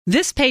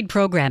This paid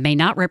program may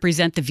not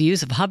represent the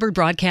views of Hubbard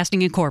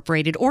Broadcasting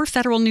Incorporated or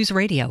Federal News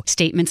Radio.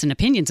 Statements and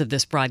opinions of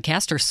this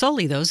broadcast are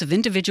solely those of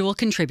individual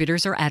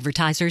contributors or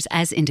advertisers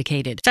as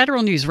indicated.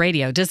 Federal News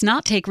Radio does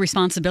not take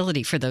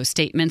responsibility for those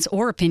statements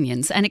or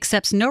opinions and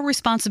accepts no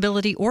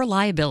responsibility or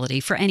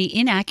liability for any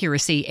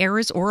inaccuracy,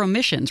 errors, or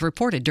omissions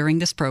reported during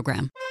this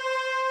program.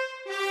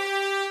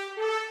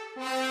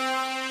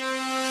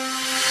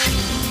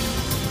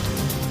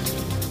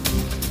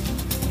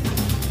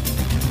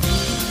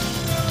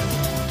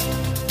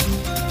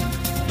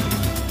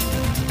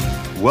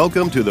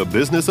 Welcome to the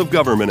Business of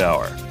Government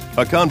Hour,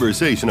 a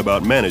conversation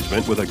about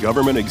management with a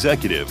government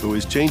executive who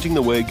is changing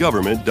the way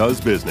government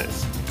does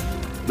business.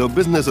 The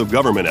Business of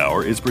Government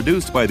Hour is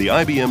produced by the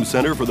IBM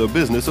Center for the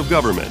Business of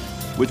Government,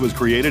 which was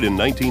created in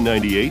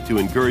 1998 to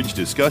encourage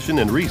discussion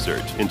and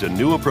research into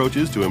new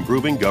approaches to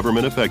improving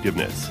government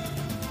effectiveness.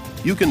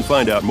 You can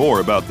find out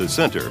more about the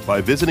center by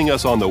visiting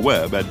us on the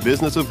web at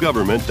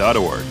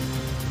businessofgovernment.org.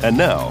 And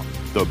now,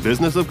 the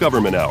Business of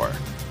Government Hour.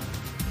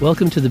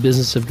 Welcome to the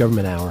Business of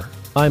Government Hour.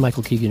 I'm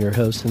Michael Keegan, your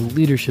host and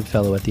Leadership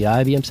Fellow at the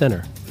IBM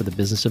Center for the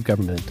Business of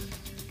Government.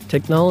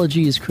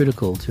 Technology is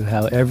critical to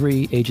how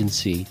every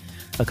agency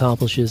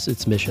accomplishes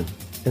its mission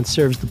and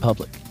serves the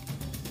public.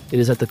 It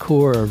is at the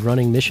core of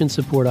running mission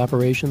support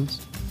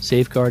operations,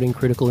 safeguarding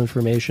critical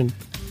information,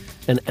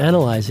 and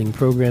analyzing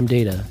program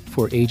data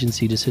for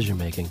agency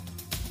decision-making.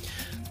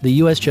 The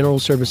U.S. General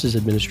Services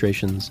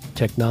Administration's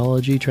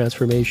Technology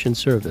Transformation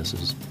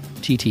Services,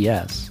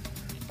 TTS,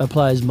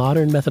 applies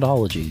modern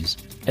methodologies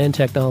and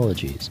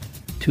technologies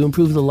to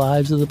improve the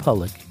lives of the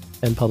public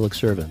and public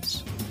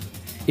servants.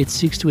 It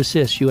seeks to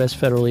assist U.S.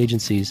 federal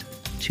agencies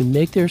to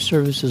make their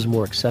services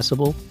more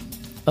accessible,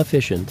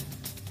 efficient,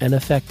 and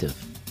effective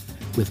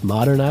with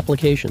modern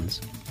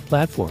applications,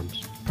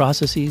 platforms,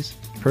 processes,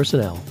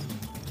 personnel,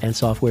 and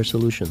software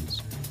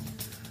solutions.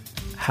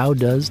 How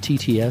does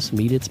TTS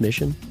meet its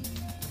mission?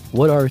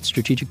 What are its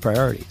strategic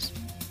priorities?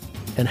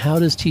 And how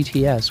does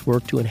TTS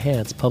work to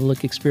enhance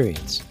public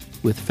experience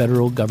with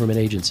federal government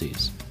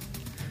agencies?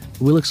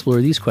 We'll explore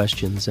these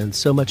questions and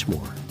so much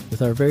more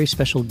with our very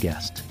special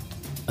guest,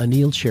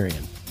 Anil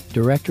Cheriyan,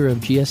 Director of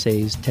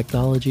GSA's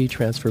Technology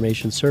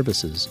Transformation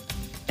Services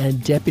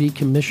and Deputy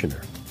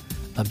Commissioner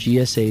of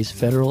GSA's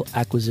Federal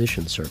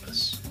Acquisition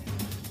Service.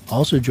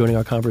 Also joining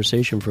our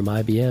conversation from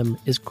IBM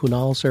is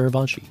Kunal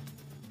Saravanshi.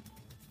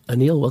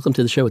 Anil, welcome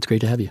to the show. It's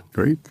great to have you.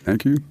 Great.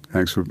 Thank you.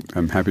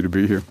 I'm happy to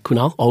be here.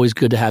 Kunal, always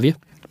good to have you.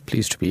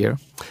 Pleased to be here.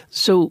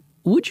 So,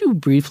 would you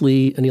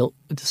briefly, Anil,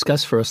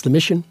 discuss for us the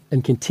mission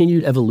and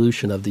continued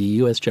evolution of the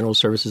U.S. General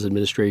Services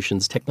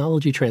Administration's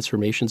Technology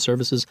Transformation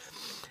Services?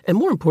 And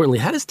more importantly,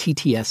 how does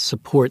TTS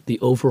support the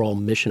overall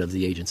mission of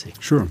the agency?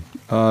 Sure.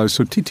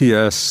 So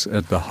TTS,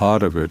 at the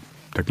heart of it,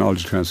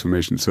 Technology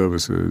Transformation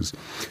Services,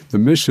 the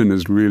mission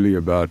is really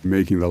about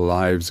making the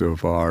lives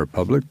of our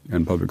public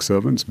and public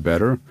servants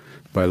better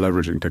by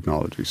leveraging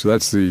technology. So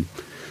that's the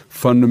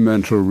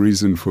fundamental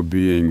reason for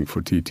being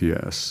for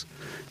TTS.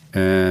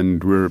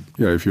 And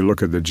if you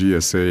look at the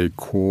GSA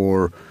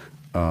core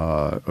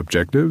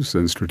objectives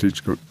and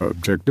strategic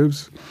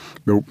objectives,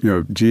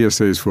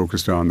 GSA is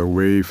focused on the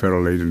way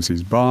federal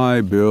agencies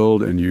buy,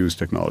 build, and use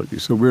technology.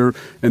 So we're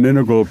an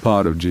integral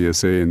part of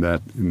GSA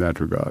in that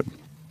regard.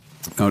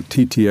 Now,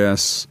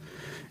 TTS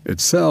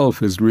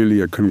itself is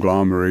really a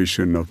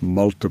conglomeration of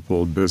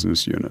multiple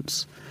business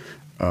units.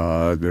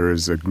 There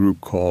is a group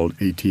called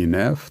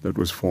 18F that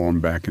was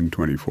formed back in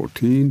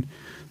 2014.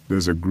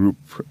 There's a group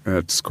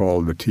that's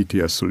called the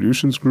TTS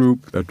Solutions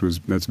Group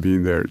that's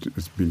been there.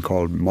 It's been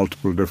called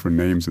multiple different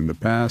names in the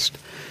past,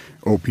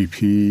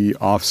 OPP,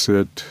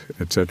 Offset,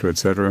 et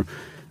cetera,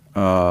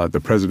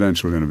 the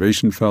Presidential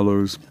Innovation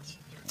Fellows,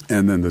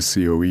 and then the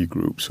COE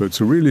group. So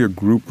it's really a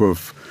group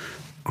of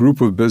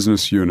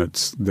business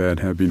units that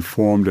have been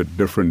formed at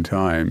different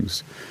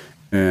times.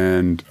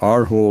 And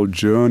our whole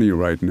journey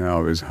right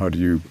now is how do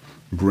you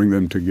bring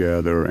them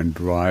together and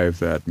drive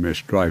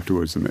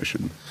towards the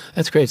mission.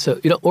 That's great. So,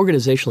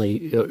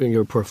 organizationally, in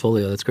your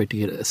portfolio, that's great to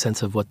get a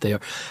sense of what they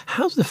are.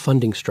 How's the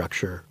funding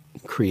structure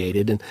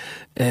created?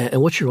 And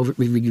what's you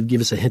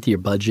give us a hint of your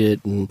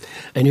budget and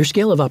your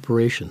scale of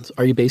operations?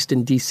 Are you based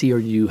in D.C. or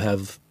do you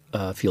have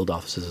field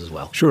offices as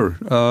well? Sure.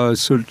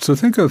 So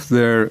think of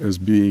there as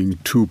being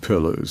two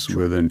pillars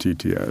within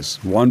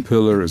TTS. One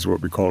pillar is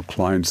what we call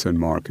clients and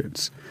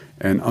markets.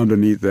 And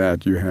underneath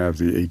that, you have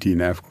the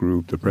 18F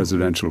group, the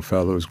Presidential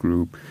Fellows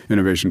Group,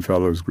 Innovation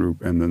Fellows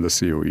Group, and then the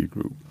COE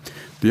group.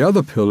 The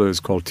other pillar is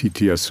called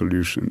TTS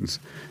Solutions,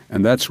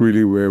 and that's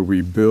really where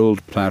we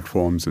build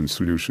platforms and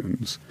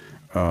solutions,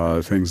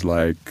 things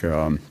like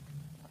cloud.gov,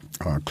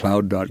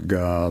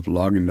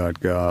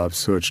 login.gov,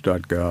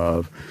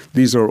 search.gov.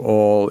 These are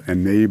all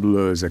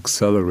enablers,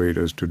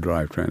 accelerators to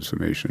drive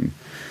transformation.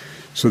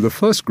 So the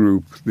first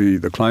group,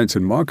 the Clients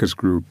and Markets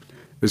group,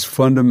 is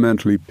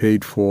fundamentally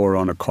paid for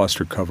on a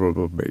cost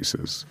recoverable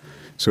basis.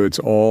 So it's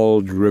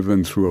all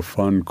driven through a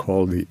fund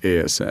called the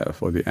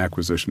ASF, or the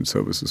Acquisition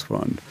Services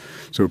Fund.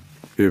 So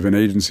if an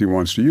agency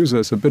wants to use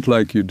us, a bit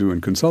like you do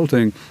in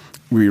consulting,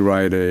 we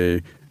write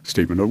a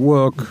statement of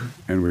work,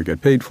 and we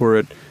get paid for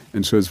it.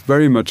 And so it's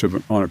very much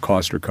on a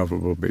cost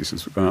recoverable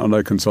basis.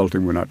 Unlike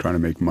consulting, we're not trying to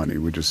make money.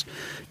 We're just,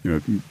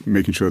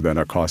 making sure that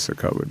our costs are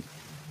covered.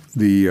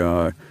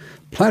 The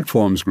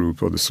platforms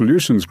group or the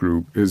solutions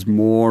group is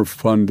more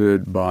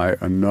funded by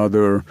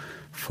another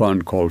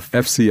fund called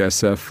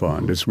FCSF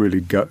fund. It's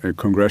really a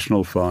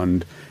congressional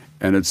fund,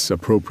 and it's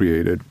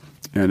appropriated,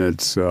 and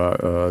it's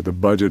the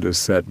budget is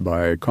set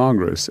by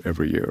Congress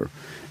every year.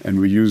 And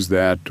we use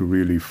that to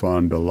really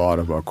fund a lot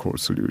of our core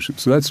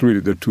solutions. So that's really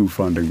the two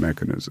funding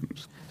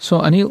mechanisms. So,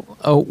 Anil,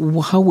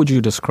 how would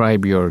you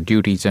describe your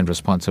duties and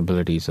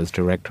responsibilities as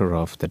Director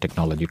of the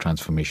Technology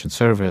Transformation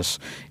Service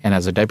and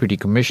as a Deputy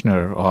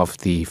Commissioner of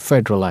the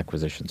Federal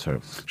Acquisition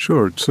Service?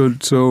 Sure.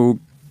 So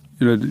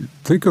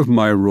think of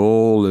my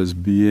role as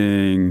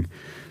being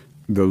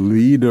the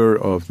leader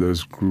of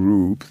this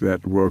group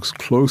that works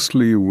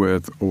closely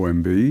with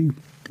OMB,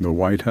 the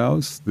White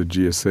House, the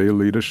GSA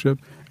leadership,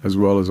 as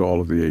well as all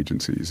of the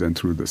agencies and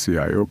through the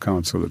CIO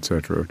Council, et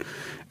cetera.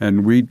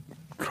 And we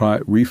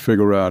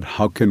figure out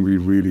how can we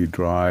really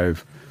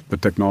drive the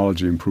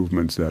technology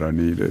improvements that are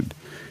needed.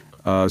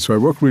 So I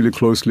work really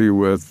closely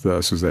with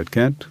Suzette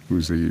Kent,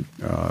 who's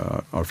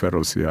our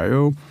federal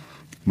CIO,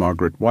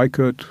 Margaret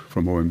Weichert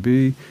from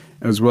OMB,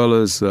 as well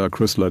as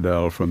Chris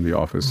Liddell from the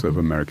Office of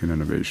American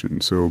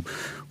Innovation. So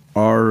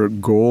our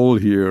goal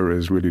here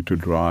is really to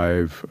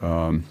drive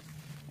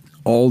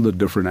all the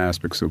different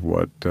aspects of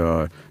what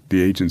the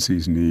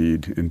agencies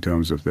need in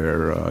terms of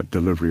their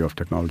delivery of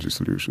technology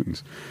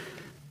solutions.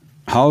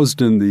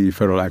 Housed in the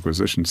Federal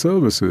Acquisition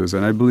Services,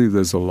 and I believe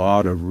there's a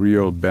lot of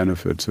real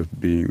benefits of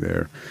being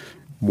there.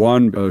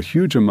 One, a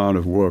huge amount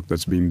of work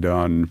that's being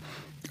done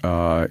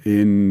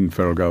in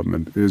federal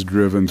government is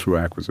driven through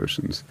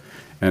acquisitions.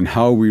 And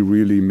how we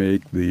really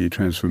make the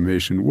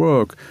transformation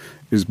work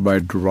is by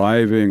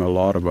driving a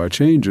lot of our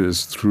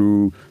changes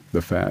through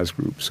the FAS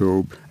group.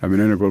 So I'm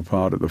an integral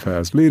part of the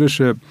FAS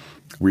leadership.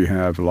 We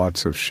have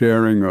lots of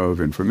sharing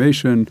of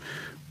information,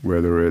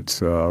 whether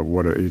it's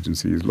what our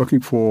agency is looking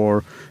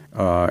for,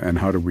 and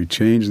how do we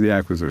change the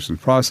acquisition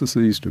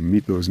processes to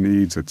meet those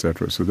needs, et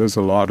cetera. So there's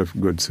a lot of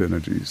good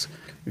synergies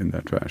in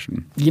that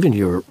fashion. Given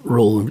your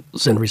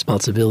roles and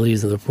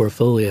responsibilities in the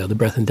portfolio, the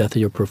breadth and depth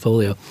of your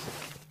portfolio,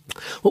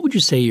 what would you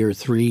say your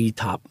three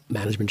top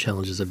management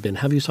challenges have been?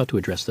 How have you sought to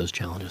address those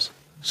challenges?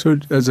 So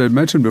as I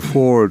mentioned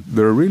before,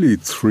 there are really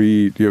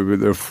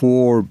there are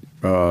four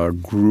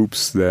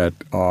groups that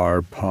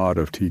are part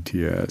of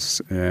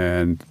TTS.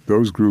 And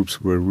those groups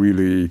were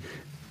really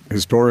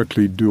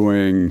historically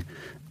doing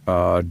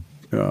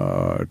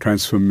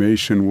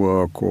transformation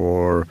work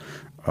or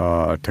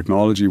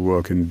technology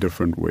work in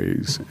different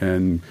ways.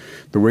 And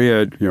the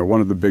way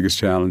one of the biggest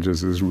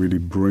challenges is really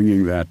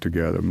bringing that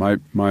together.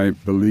 My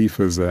belief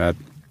is that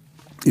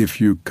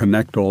if you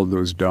connect all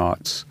those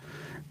dots,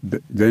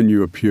 then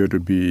you appear to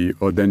be,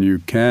 or then you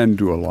can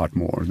do a lot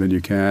more. Then you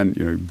can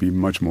be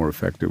much more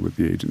effective with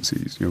the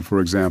agencies.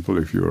 For example,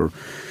 if you're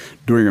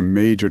doing a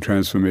major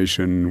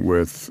transformation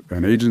with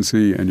an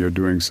agency and you're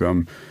doing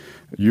some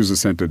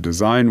user-centered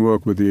design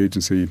work with the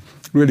agency,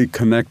 really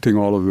connecting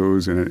all of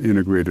those in an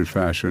integrated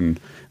fashion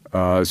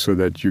so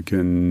that you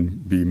can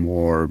be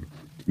more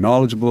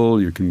knowledgeable,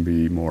 you can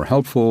be more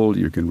helpful,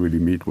 you can really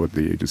meet what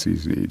the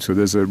agencies need. So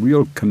there's a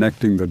real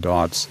connecting the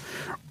dots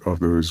of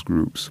those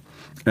groups.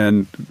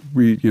 And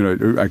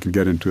I can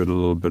get into it a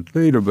little bit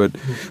later, but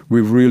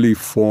we've really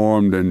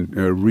formed and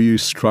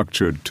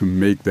restructured to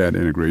make that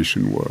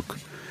integration work.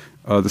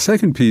 The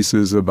second piece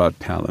is about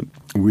talent.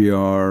 We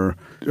are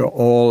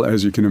all,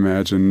 as you can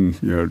imagine,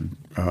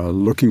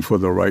 looking for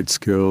the right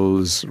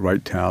skills,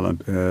 right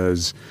talent,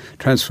 as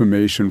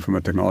transformation from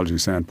a technology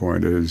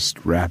standpoint is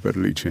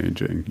rapidly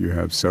changing. You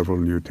have several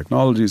new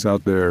technologies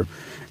out there,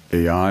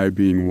 AI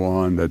being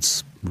one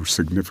that's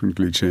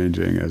significantly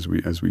changing as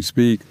we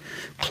speak.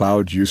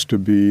 Cloud used to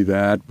be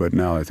that, but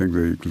now I think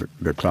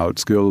the cloud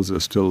skills are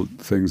still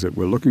things that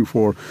we're looking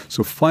for.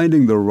 So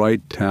finding the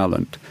right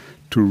talent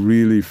to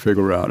really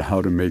figure out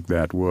how to make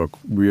that work.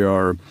 We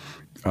are,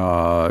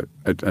 I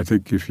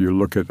think if you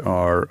look at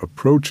our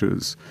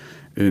approaches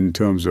in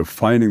terms of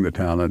finding the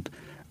talent,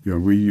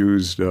 we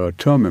used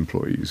term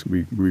employees.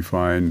 We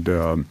find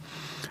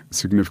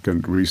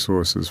significant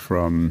resources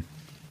from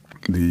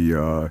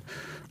the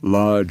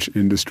large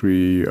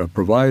industry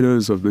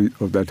providers of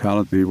that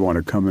talent. They want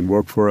to come and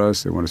work for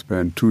us. They want to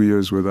spend 2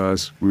 years with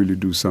us, really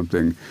do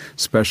something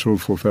special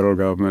for federal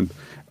government,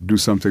 do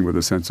something with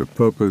a sense of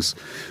purpose.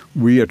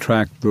 We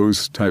attract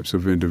those types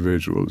of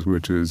individuals,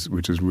 which has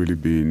really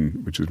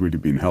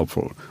been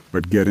helpful.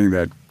 But getting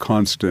that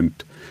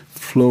constant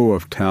flow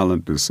of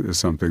talent is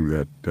something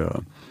that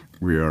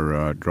we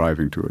are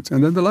driving towards.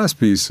 And then the last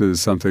piece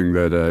is something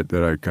that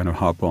I kind of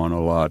hop on a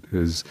lot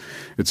is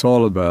it's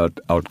all about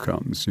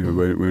outcomes.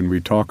 When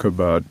we talk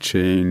about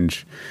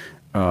change,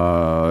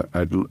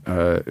 I'd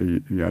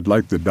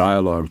like the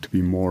dialogue to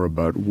be more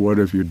about what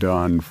have you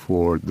done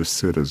for the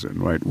citizen,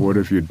 right? What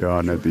have you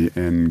done at the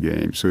end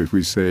game? So if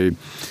we say,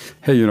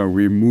 hey,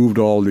 we moved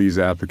all these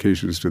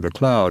applications to the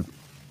cloud,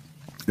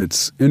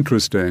 it's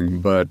interesting,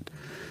 but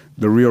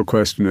The real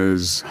question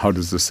is, how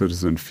does the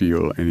citizen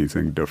feel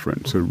anything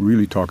different? So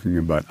really talking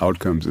about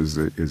outcomes is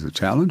a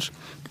challenge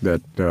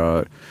that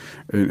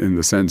in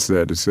the sense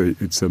that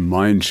it's a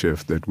mind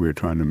shift that we're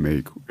trying to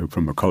make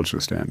from a culture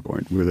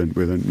standpoint,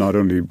 within not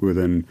only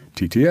within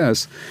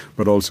TTS,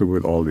 but also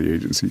with all the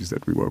agencies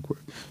that we work with.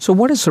 So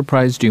what has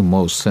surprised you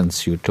most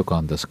since you took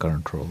on this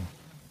current role?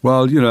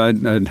 Well, I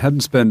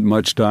hadn't spent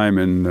much time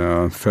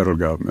in federal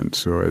government,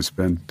 so I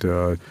spent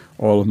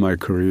all of my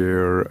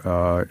career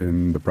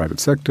in the private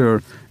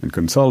sector, in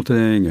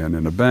consulting, and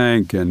in a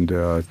bank, and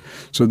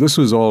so this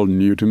was all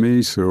new to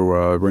me.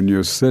 So when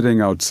you're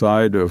sitting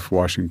outside of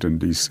Washington,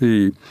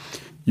 D.C.,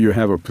 you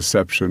have a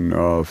perception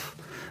of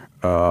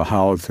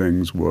how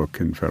things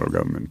work in federal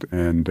government,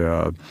 and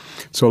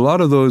so a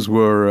lot of those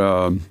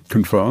were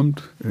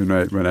confirmed when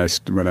I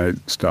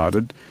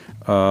started.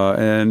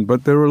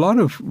 But there were a lot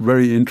of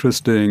very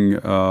interesting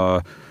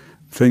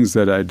things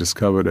that I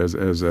discovered as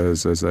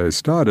I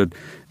started.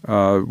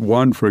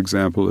 One, for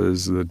example,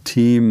 is the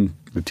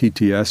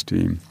TTS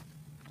team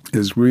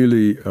is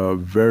really a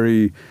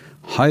very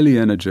highly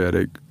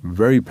energetic,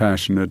 very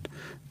passionate,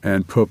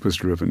 and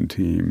purpose-driven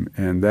team.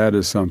 And that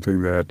is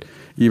something that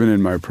even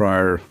in my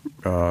prior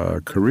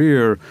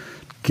career,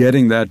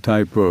 getting that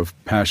type of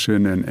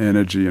passion and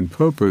energy and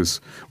purpose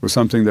was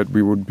something that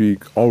we would be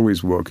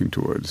always working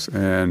towards.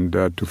 And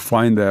to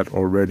find that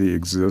already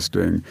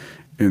existing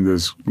in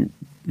this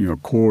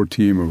core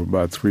team of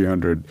about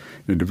 300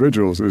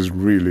 individuals has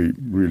really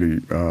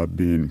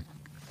been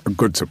a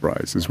good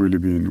surprise. It's really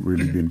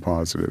been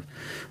positive.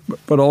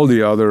 But all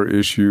the other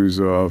issues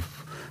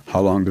of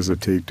how long does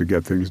it take to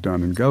get things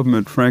done in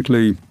government,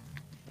 frankly,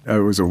 I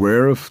was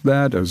aware of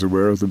that. I was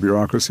aware of the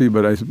bureaucracy,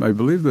 but I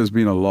believe there's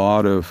been a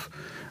lot of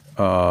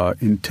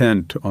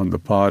intent on the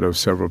part of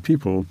several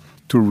people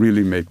to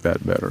really make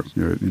that better.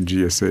 In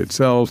GSA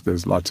itself,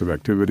 there's lots of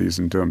activities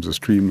in terms of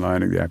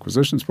streamlining the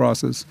acquisitions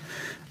process.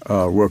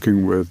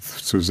 Working with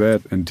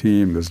Suzette and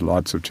team, there's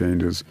lots of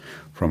changes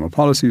from a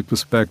policy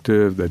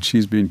perspective that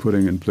she's been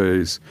putting in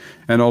place,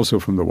 and also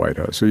from the White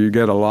House. So you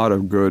get a lot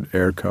of good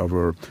air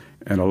cover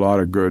and a lot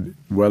of good,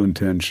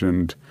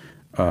 well-intentioned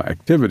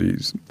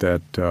activities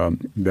that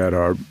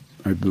are,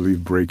 I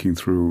believe, breaking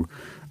through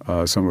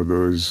some of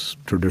those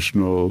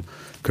traditional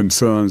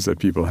concerns that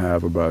people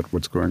have about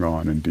what's going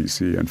on in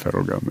D.C. and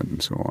federal government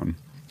and so on.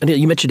 And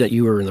you mentioned that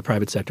you were in the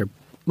private sector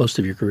most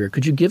of your career.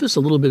 Could you give us a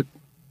little bit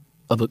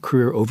of a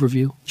career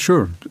overview?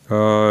 Sure.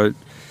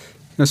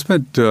 I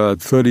spent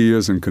 30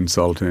 years in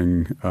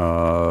consulting,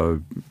 so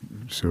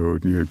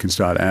you can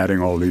start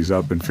adding all these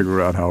up and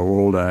figure out how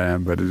old I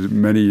am. But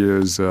many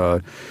years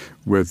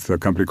with a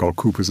company called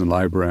Coopers &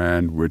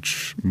 Lybrand,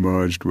 which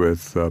merged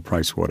with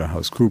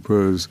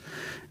PricewaterhouseCoopers,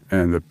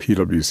 and the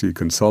PwC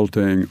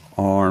consulting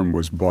arm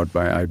was bought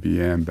by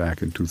IBM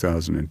back in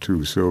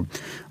 2002. So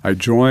I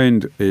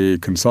joined a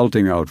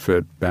consulting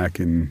outfit back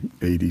in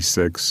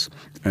 '86,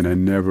 and I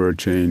never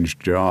changed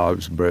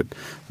jobs, but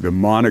the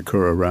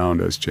moniker around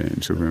us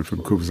changed. So we went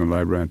from Coopers &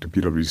 Lybrand to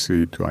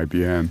PwC to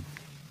IBM,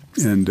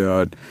 and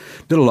did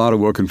a lot of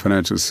work in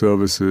financial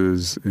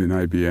services in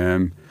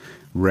IBM,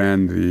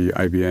 ran the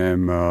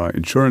IBM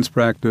insurance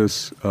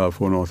practice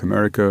for North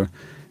America.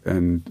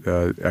 And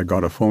I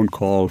got a phone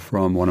call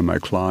from one of my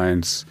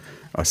clients,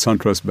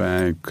 SunTrust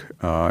Bank,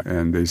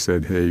 and they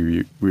said,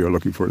 hey, we are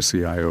looking for a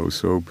CIO.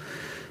 So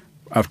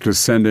after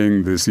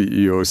sending the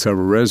CEO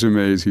several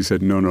resumes, he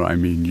said, no, I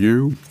mean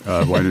you.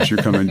 Why don't you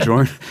come and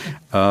join?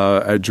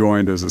 I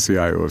joined as a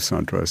CIO of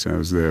SunTrust, and I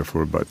was there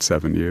for about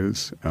 7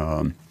 years.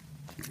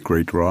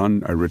 Great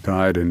run. I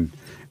retired in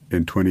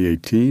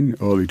 2018,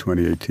 early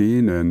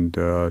 2018,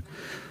 and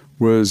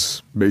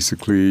was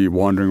basically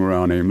wandering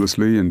around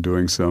aimlessly and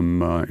doing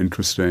some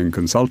interesting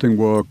consulting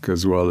work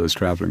as well as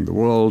traveling the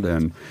world.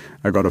 And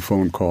I got a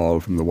phone call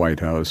from the White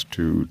House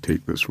to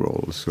take this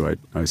role. So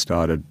I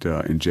started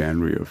in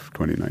January of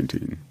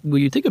 2019.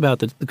 When you think about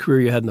the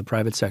career you had in the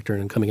private sector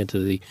and coming into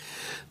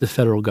the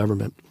federal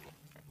government,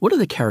 what are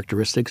the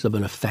characteristics of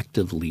an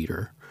effective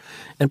leader?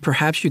 And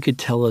perhaps you could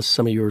tell us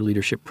some of your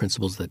leadership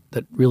principles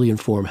that really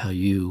inform how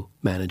you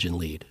manage and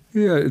lead.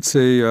 Yeah, it's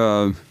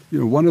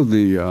one of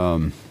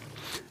the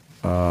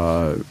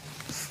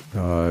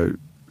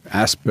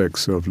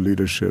aspects of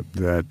leadership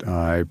that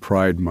I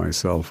pride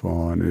myself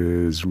on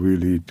is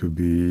really to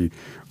be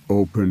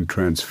open,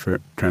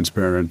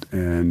 transparent,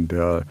 and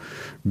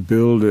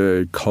build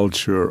a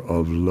culture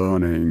of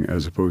learning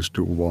as opposed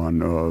to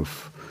one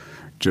of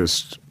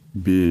just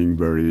being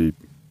very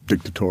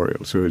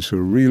dictatorial. So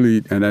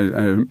really, and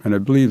I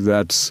believe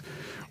that's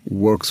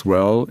works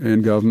well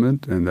in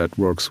government, and that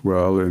works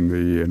well in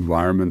the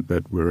environment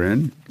that we're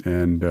in,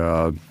 and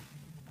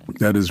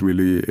that is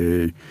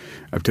really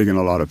I've taken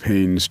a lot of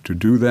pains to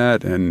do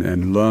that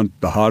and learned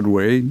the hard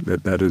way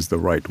that is the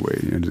right way.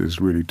 And it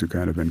is really to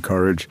kind of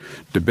encourage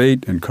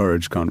debate,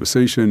 encourage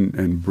conversation,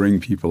 and bring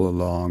people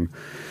along.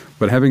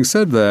 But having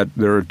said that,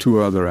 there are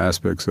two other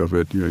aspects of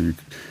it.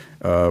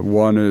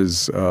 One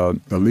is a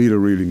leader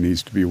really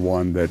needs to be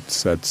one that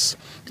sets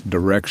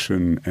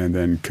direction and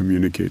then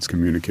communicates.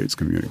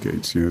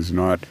 It's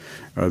not.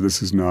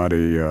 This is not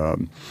a.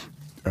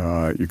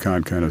 You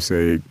can't kind of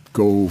say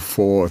go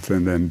forth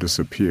and then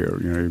disappear.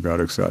 You've got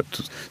to start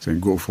saying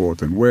go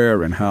forth and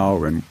where and how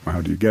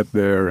do you get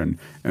there and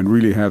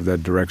really have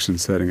that direction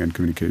setting and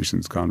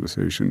communications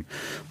conversation.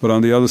 But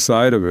on the other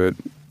side of it,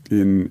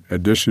 in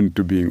addition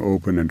to being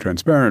open and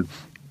transparent,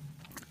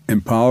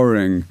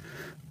 empowering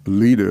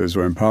leaders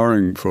or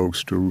empowering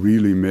folks to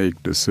really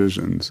make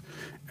decisions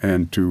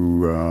and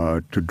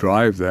to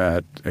drive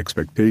that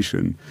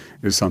expectation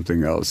is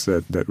something else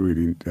that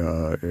really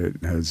it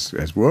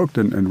has worked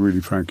and really,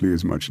 frankly,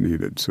 is much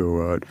needed.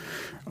 So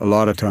a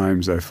lot of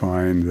times I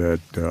find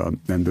that,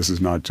 and this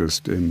is not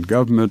just in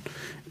government,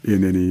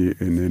 in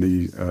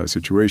any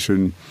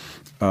situation,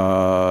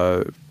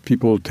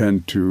 people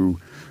tend to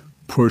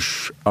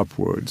push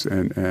upwards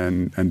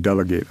and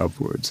delegate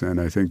upwards. And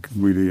I think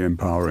really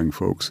empowering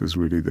folks is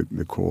really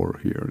the core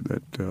here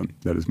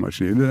that is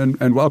much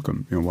needed and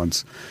welcome.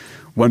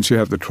 Once you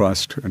have the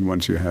trust and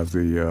once you have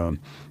the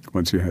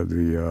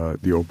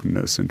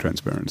openness and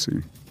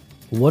transparency.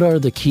 What are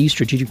the key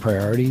strategic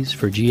priorities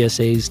for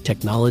GSA's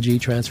Technology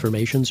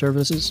Transformation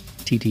Services,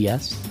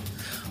 TTS?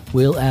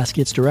 We'll ask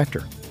its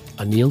director,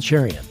 Anil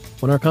Cheriyan,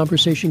 when our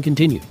conversation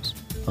continues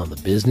on the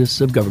Business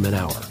of Government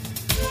Hour.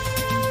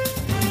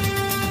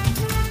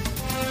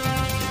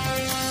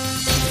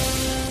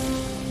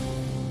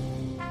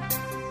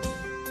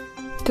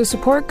 To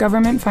support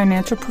government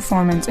financial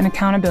performance and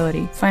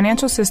accountability,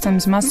 financial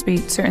systems must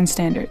meet certain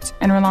standards,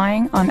 and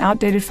relying on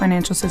outdated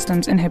financial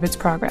systems inhibits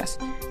progress.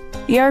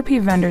 ERP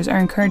vendors are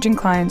encouraging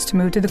clients to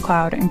move to the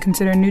cloud and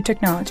consider new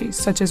technologies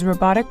such as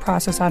robotic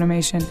process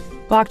automation,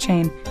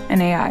 blockchain,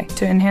 and AI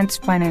to enhance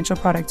financial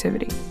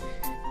productivity.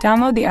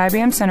 Download the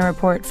IBM Center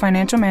Report,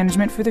 Financial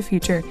Management for the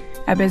Future,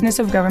 at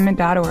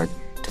businessofgovernment.org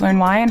to learn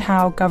why and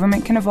how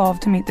government can evolve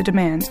to meet the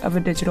demands of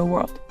a digital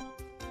world.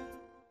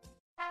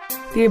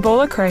 The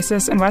Ebola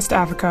crisis in West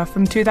Africa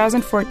from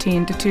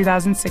 2014 to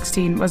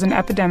 2016 was an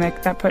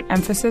epidemic that put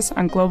emphasis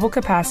on global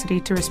capacity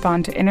to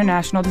respond to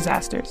international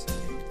disasters.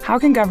 How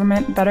can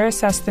government better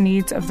assess the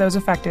needs of those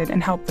affected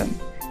and help them?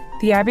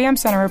 The IBM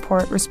Center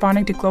Report,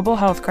 Responding to Global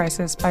Health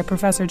Crisis by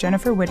Professor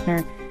Jennifer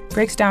Whitner,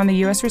 breaks down the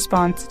U.S.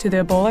 response to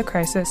the Ebola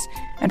crisis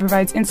and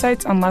provides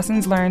insights on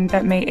lessons learned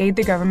that may aid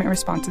the government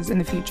responses in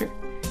the future.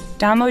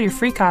 Download your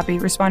free copy,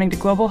 Responding to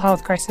Global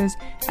Health Crisis,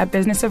 at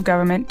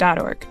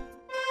businessofgovernment.org.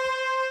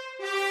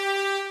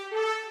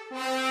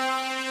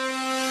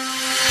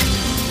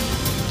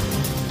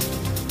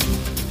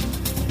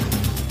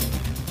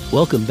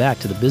 Welcome back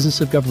to the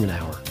Business of Government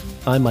Hour.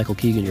 I'm Michael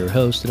Keegan, your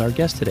host, and our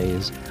guest today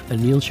is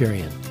Anil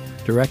Cheriyan,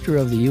 Director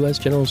of the U.S.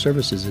 General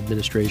Services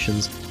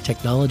Administration's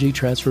Technology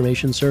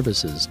Transformation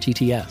Services,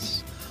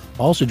 TTS.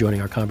 Also joining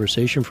our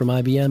conversation from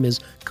IBM is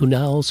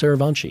Kunal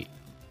Saravanshi.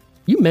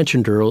 You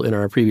mentioned, Earl, in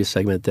our previous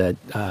segment that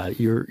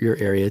your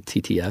area,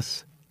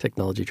 TTS,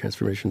 Technology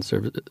Transformation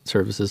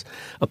Services,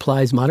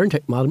 applies modern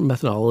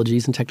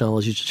methodologies and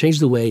technologies to change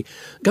the way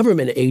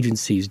government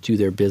agencies do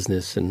their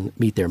business and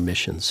meet their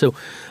missions. So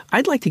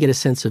I'd like to get a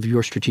sense of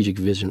your strategic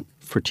vision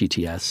for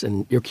TTS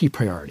and your key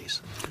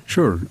priorities.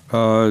 Sure.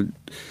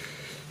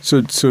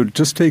 So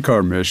just take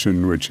our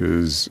mission, which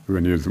is,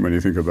 when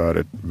you think about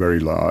it, very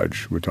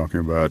large. We're talking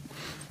about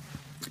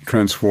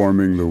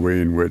transforming the way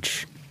in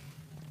which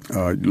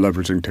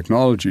leveraging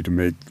technology to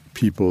make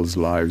people's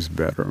lives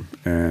better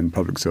and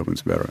public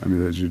servants better. I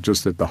mean, you're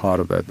just at the heart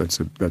of that.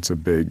 That's a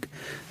big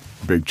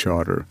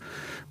charter.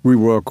 We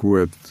work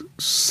with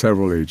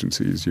several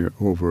agencies,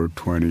 over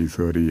 20,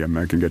 30. I mean,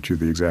 I can get you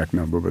the exact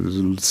number, but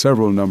there's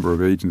several number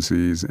of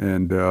agencies,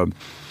 and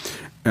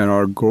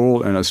our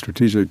goal and our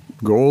strategic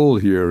goal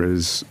here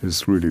is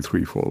really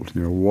threefold.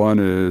 One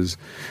is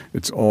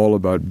it's all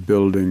about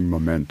building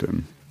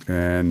momentum,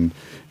 and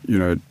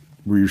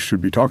we should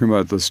be talking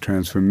about this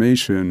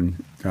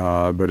transformation,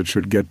 but it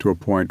should get to a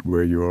point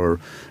where you're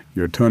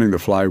turning the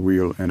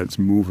flywheel and it's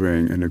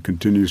moving and it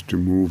continues to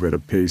move at a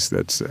pace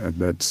that's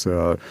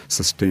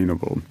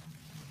sustainable.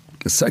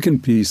 The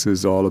second piece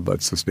is all about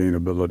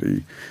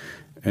sustainability,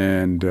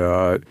 and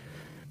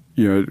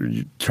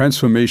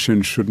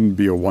transformation shouldn't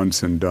be a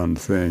once and done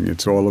thing.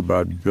 It's all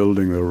about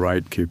building the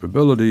right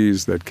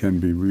capabilities that can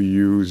be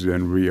reused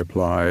and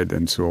reapplied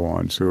and so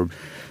on. So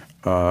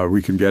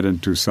we can get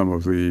into some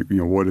of the,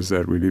 what does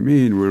that really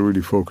mean? We're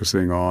really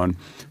focusing on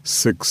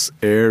 6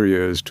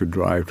 areas to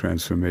drive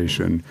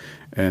transformation,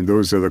 and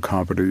those are the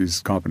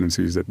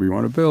competencies that we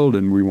want to build,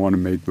 and we want to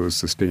make those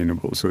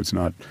sustainable so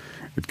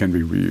it can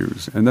be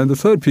reused. And then the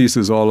third piece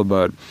is all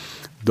about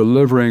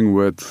delivering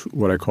with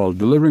what I call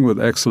delivering with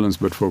excellence,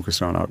 but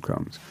focused on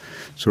outcomes.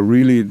 So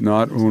really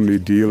not only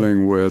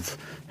dealing with,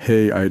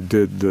 hey, I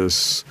did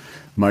this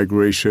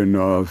migration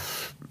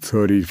of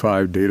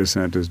 35 data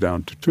centers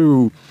down to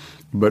 2,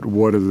 but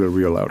what are the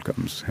real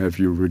outcomes? Have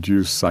you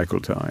reduced cycle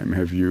time?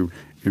 Have you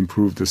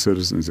improved the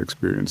citizen's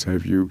experience?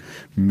 Have you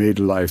made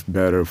life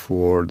better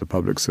for the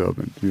public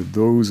servant?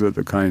 Those are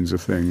the kinds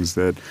of things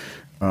that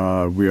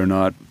we are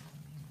not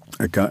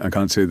I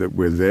can't say that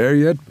we're there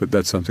yet, but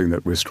that's something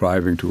that we're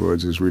striving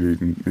towards, is really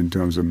in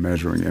terms of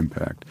measuring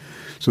impact.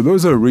 So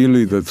those are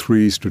really the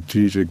three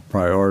strategic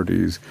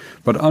priorities.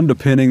 But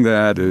underpinning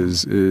that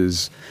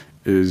is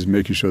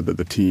making sure that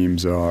the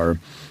teams are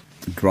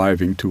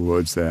driving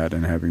towards that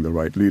and having the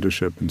right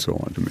leadership and so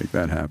on to make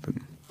that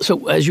happen.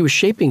 So as you were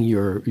shaping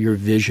your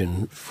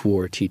vision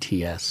for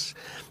TTS,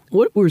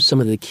 what were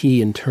some of the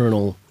key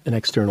internal and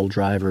external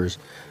drivers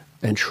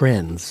and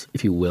trends,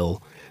 if you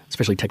will,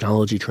 especially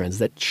technology trends,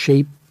 that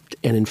shaped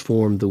and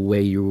informed the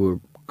way you were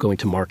going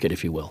to market,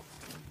 if you will?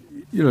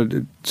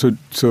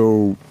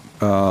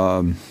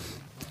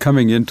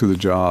 Coming into the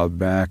job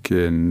back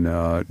in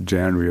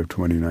January of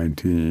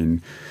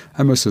 2019,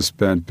 I must have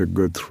spent a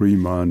good 3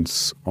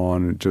 months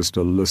on just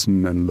a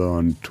listen and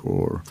learn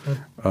tour.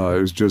 It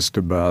was just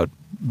about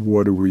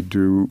what do we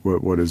do,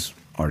 what does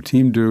our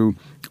team do,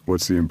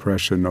 what's the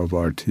impression of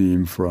our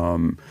team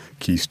from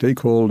key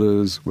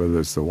stakeholders, whether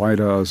it's the White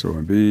House,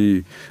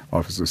 OMB,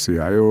 Office of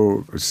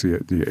CIO,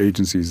 the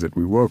agencies that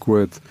we work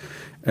with,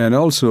 and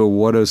also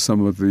what are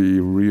some of the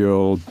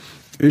real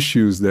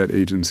issues that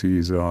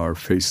agencies are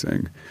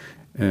facing.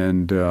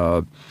 And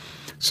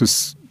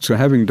so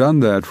having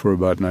done that for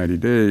about 90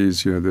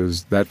 days,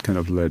 that kind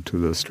of led to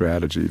the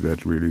strategy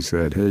that really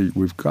said, hey,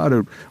 we've got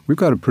a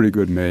pretty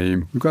good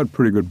name, we've got a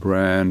pretty good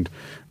brand,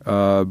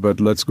 but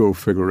let's go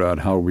figure out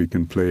how we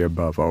can play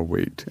above our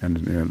weight,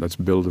 and let's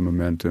build the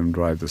momentum,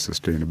 drive the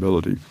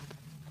sustainability.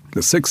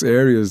 The 6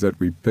 areas that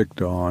we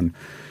picked on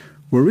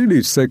were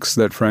really 6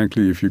 that,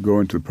 frankly, if you go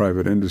into the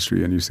private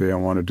industry and you say, I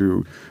want to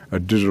do a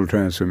digital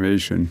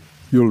transformation,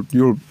 you'll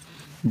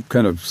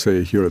kind of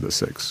say, here are the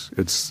 6.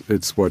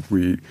 It's what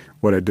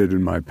I did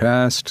in my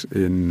past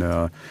in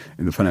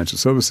the financial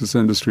services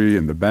industry,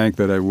 in the bank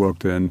that I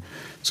worked in.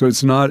 So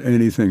it's not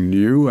anything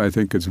new. I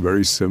think it's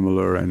very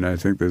similar, and I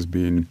think there's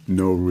been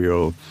no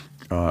real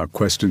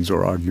questions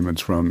or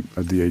arguments from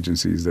the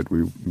agencies that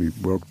we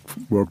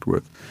worked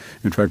with.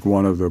 In fact,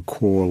 one of the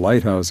core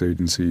lighthouse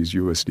agencies,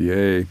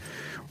 USDA,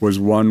 was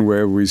one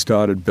where we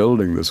started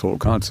building this whole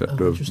concept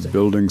of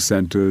building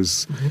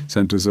centers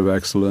of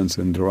excellence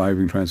and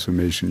driving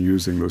transformation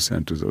using those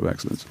centers of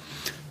excellence.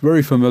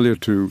 Very familiar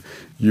to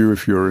you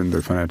if you're in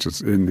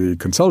the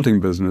consulting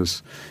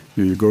business.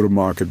 You go to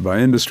market by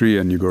industry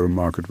and you go to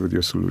market with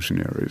your solution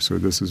area. So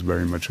this is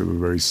very much of a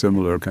very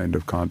similar kind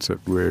of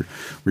concept where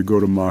we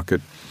go to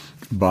market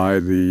by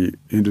the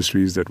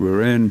industries that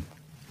we're in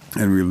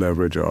and we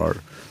leverage our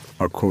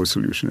core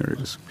solution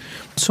areas.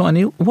 So,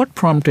 Anil, what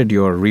prompted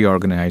your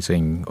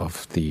reorganizing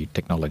of the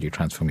Technology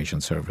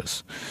Transformation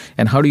Service?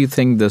 And how do you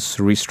think this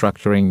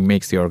restructuring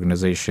makes the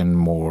organization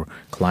more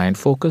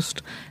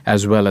client-focused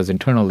as well as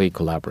internally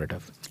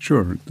collaborative?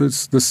 Sure.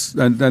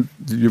 And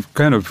you've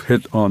kind of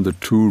hit on the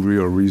 2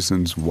 real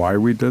reasons why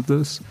we did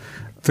this.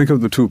 Think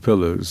of the 2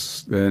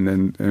 pillars.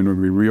 And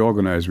when we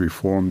reorganized, we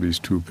formed these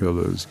 2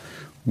 pillars.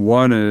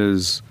 One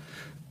is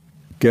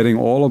getting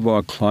all of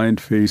our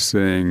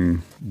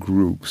client-facing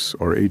groups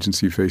or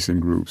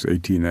agency-facing groups,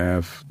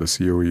 18F, the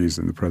COEs,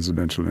 and the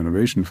Presidential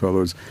Innovation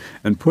Fellows,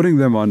 and putting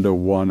them under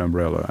one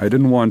umbrella. I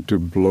didn't want to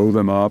blow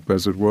them up,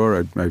 as it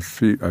were. I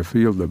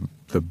feel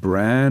the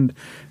brand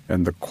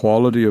and the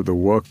quality of the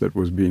work that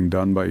was being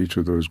done by each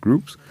of those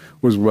groups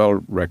was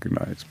well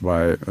recognized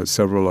by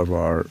several of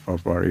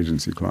our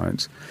agency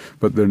clients.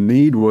 But the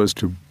need was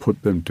to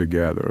put them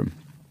together.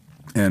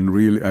 And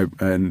really,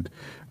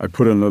 I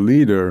put in a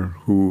leader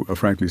who,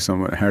 frankly,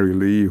 Harry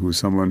Lee, who's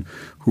someone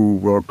who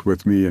worked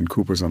with me in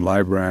Coopers and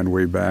Lybrand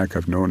way back.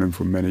 I've known him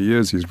for many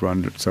years. He's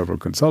run several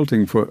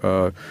consulting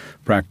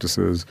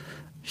practices.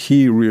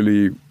 He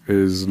really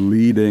is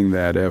leading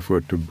that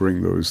effort to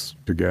bring those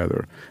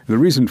together. And the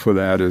reason for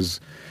that is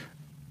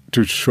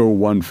to show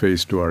one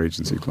face to our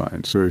agency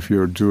clients. So if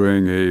you're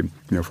doing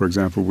for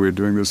example, we're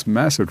doing this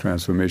massive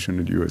transformation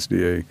at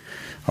USDA.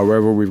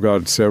 However, we've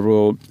got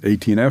several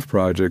 18F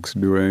projects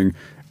doing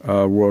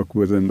work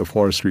within the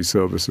forestry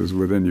services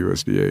within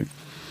USDA.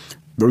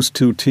 Those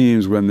 2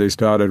 teams, when they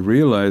started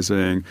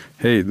realizing,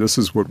 hey, this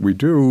is what we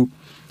do,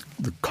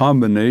 the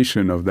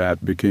combination of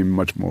that became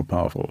much more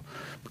powerful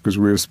because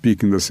we were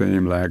speaking the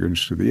same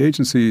language to the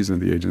agencies,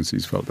 and the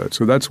agencies felt that.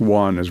 So that's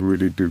one, is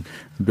really to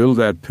build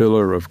that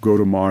pillar of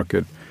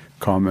go-to-market,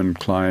 common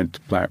client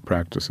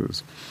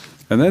practices.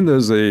 And then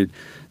there's the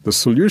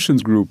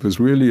solutions group is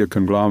really a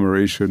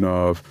conglomeration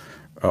of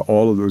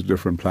all of those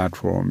different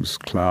platforms,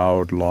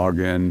 cloud,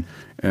 login.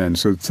 And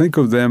so think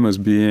of them as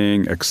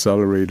being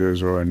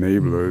accelerators or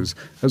enablers,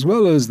 as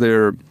well as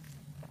their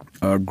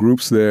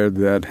groups there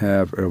that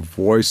have a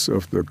voice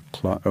of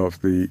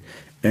the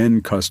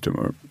end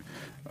customer.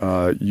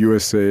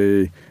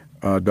 USA.gov,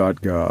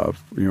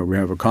 we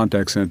have a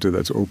contact center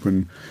that's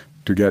open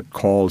to get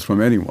calls from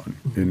anyone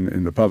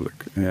in the public.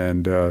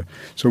 And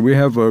so we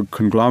have a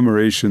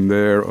conglomeration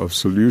there of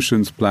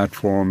solutions,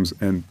 platforms,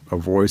 and a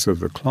voice of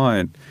the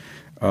client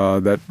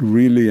that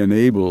really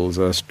enables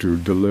us to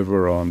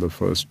deliver on the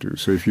first two.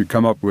 So if you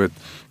come up with,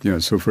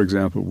 so for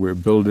example, we're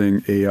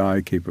building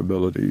AI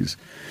capabilities.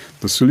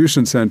 The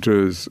solutions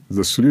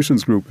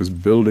group is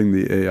building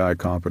the AI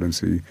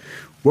competency,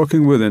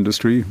 working with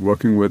industry,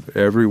 working with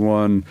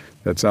everyone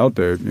that's out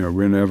there.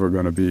 We're never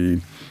going to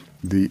be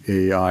the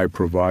AI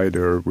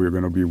provider. We're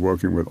going to be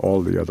working with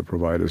all the other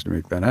providers to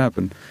make that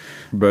happen.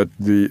 But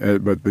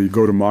the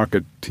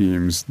go-to-market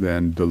teams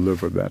then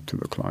deliver that to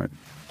the client.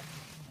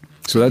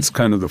 So that's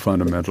kind of the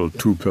fundamental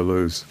two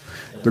pillars.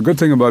 The good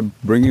thing about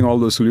bringing all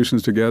those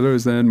solutions together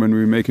is then when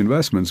we make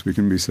investments, we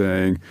can be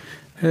saying,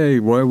 hey,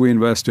 why are we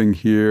investing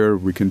here?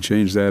 We can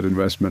change that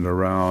investment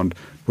around,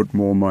 put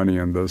more money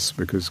on this,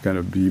 because kind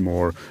of be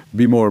more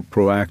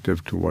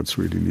proactive to what's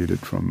really needed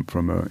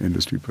from an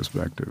industry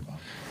perspective.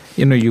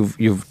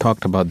 You've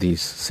talked about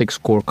these 6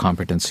 core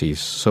competencies.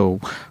 So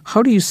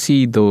how do you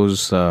see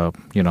those, how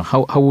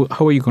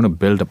are you going to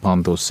build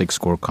upon those 6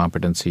 core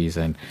competencies,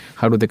 and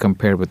how do they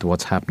compare with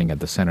what's happening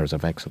at the centers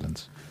of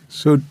excellence?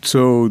 So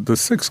the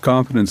 6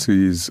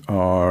 competencies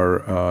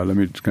are, let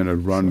me kind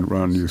of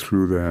run you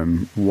through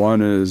them.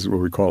 One is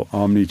what we call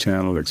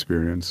omni-channel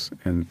experience,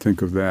 and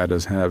think of that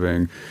as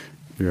having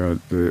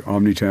the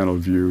omni-channel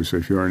view. So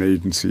if you're an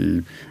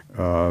agency,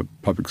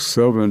 public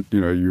servant,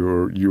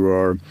 you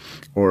are,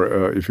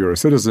 or if you're a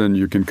citizen,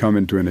 you can come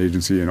into an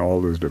agency in all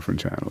those different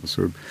channels.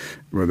 So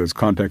whether it's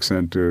contact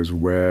centers,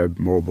 web,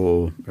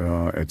 mobile,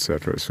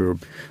 etc. So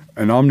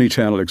an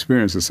omni-channel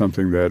experience is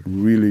something that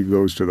really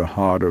goes to the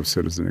heart of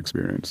citizen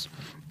experience,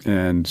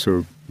 and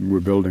so we're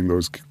building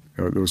those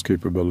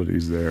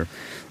capabilities there.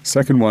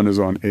 Second one is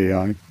on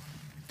AI.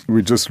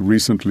 We just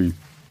recently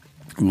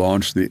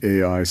launched the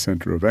AI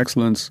Center of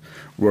Excellence.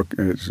 We're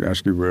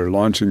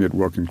launching it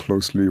working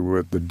closely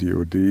with the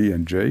DoD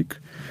and JAIC,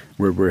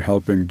 where we're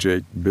helping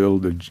JAIC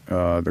build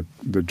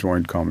the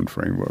joint common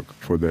framework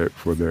for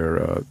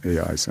their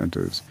AI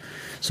centers.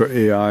 So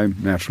AI,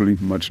 naturally,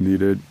 much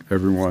needed.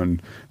 Everyone,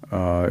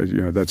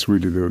 that's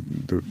really the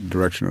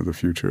direction of the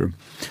future.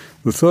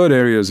 The third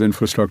area is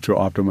infrastructure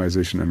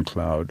optimization and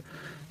cloud.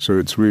 So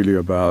it's really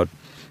about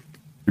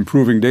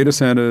improving data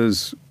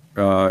centers,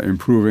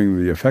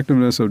 improving the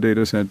effectiveness of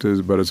data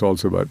centers, but it's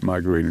also about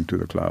migrating to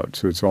the cloud.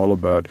 So it's all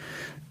about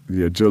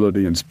the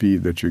agility and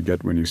speed that you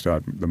get when you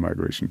start the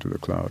migration to the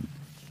cloud.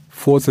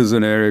 Fourth is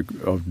an area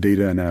of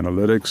data and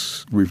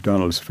analytics. We've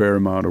done a fair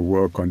amount of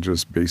work on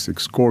just basic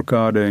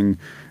scorecarding,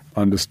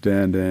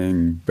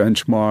 understanding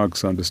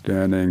benchmarks,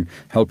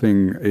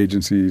 helping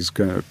agencies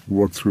kind of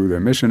work through their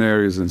mission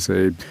areas and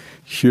say,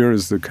 here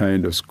is the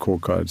kind of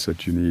scorecards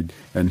that you need,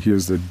 and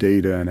here's the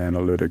data and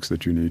analytics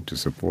that you need to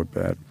support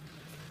that.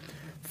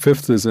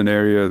 Fifth is an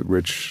area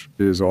which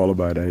is all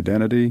about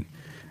identity.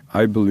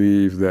 I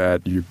believe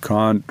that you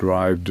can't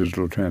drive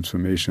digital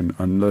transformation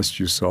unless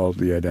you solve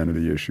the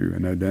identity issue.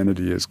 And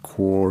identity is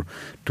core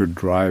to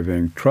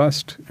driving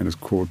trust, and is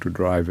core to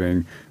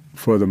driving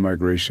further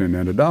migration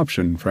and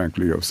adoption,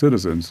 frankly, of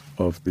citizens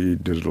of the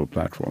digital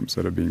platforms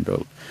that are being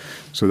built.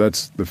 So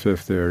that's the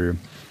fifth area.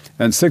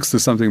 And sixth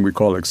is something we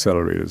call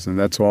accelerators, and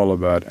that's all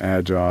about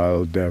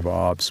agile,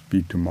 DevOps,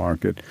 speed to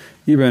market,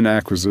 even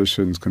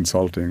acquisitions,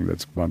 consulting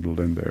that's bundled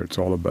in there. It's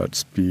all about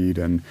speed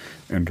and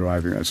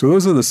driving that. So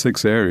those are the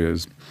 6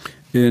 areas.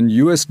 In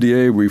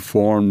USDA, we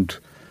formed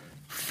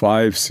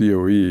 5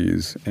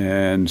 COEs,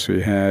 and so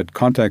we had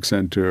contact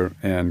center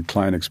and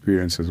client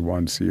experience as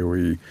one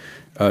COE,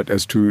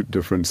 as 2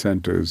 different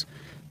centers.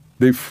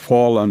 They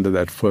fall under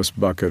that first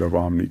bucket of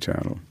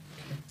omni-channel.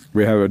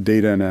 We have a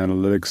data and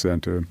analytics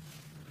center.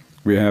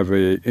 We have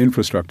an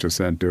infrastructure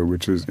center,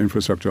 which is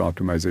infrastructure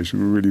optimization.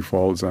 It really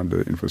falls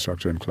under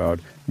infrastructure and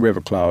cloud. We have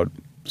a cloud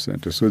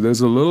center. So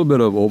there's a little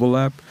bit of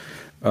overlap.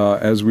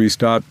 As we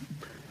start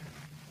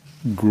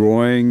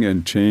growing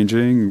and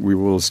changing, we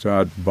will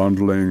start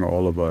bundling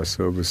all of our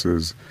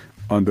services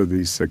under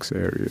these 6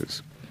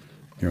 areas.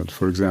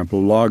 For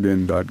example,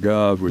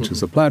 login.gov, which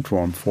is a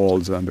platform,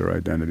 falls under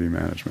identity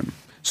management.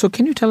 So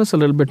can you tell us a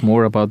little bit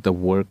more about the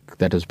work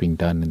that is being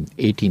done in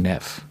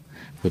 18F?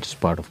 Which is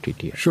part of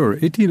TTS? Sure.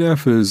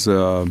 18F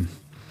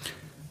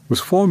was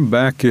formed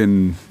back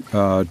in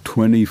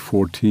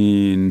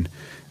 2014,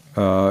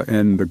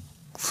 and the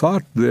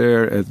thought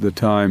there at the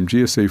time,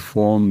 GSA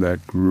formed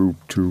that group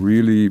to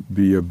really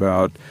be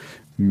about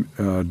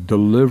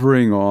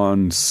delivering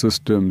on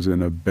systems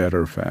in a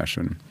better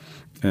fashion.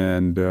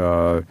 And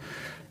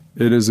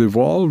it has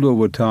evolved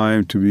over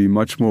time to be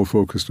much more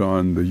focused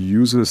on the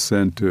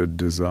user-centered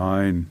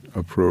design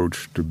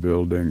approach to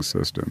building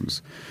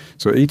systems.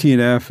 So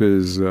 18F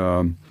has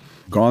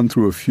gone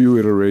through a few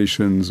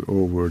iterations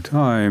over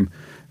time,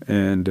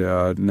 and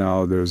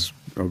now there's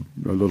a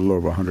little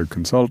over 100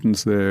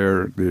 consultants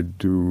there. They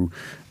do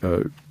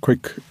a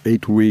quick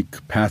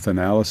 8-week path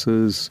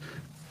analysis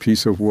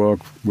piece of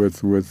work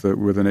with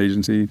an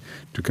agency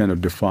to kind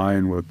of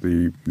define what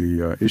the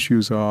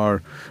issues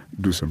are,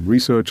 do some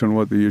research on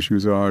what the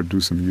issues are, do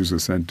some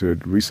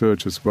user-centered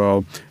research as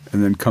well,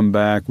 and then come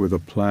back with a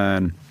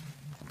plan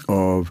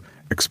of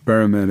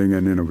experimenting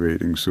and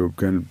innovating, so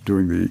kind of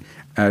doing the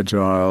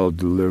agile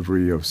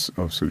delivery of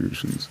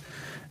solutions.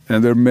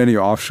 And there are many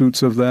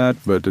offshoots of that,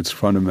 but it's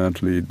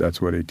fundamentally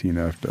that's what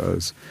 18F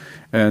does.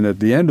 And at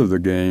the end of the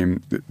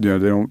game,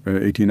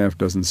 18F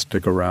doesn't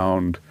stick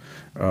around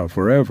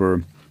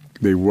forever.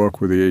 They work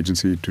with the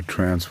agency to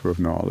transfer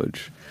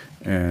knowledge,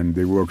 and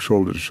they work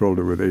shoulder to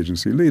shoulder with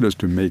agency leaders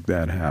to make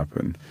that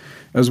happen,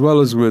 as well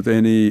as with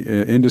any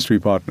industry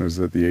partners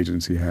that the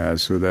agency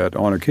has, so that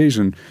on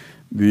occasion,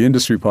 the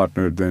industry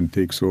partner then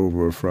takes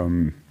over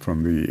from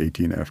the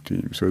 18F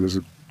team. So there's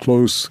a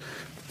close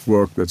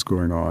work that's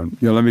going on.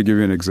 Let me give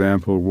you an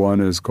example.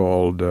 One is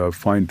called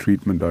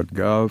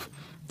findtreatment.gov,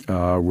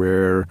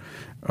 where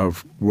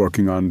of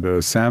working on the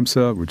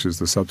SAMHSA, which is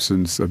the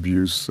substance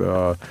abuse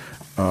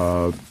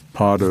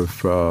part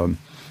of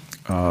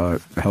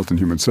Health and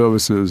Human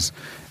Services,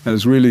 and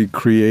is really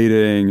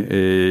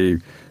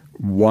creating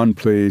one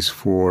place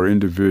for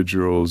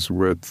individuals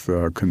with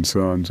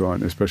concerns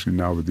on, especially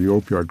now with the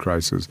opioid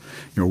crisis,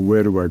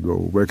 where do I go?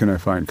 Where can I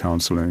find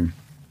counseling?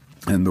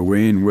 And the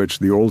way in which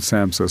the old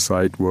SAMHSA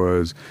site it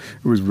was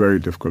very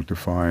difficult to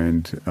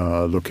find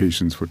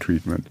locations for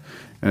treatment.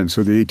 And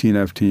so the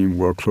 18F team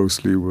worked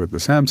closely with the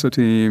SAMHSA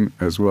team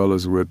as well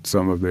as with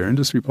some of their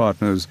industry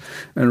partners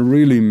and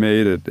really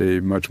made it a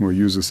much more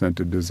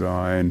user-centered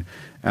design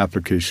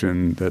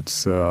application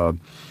that's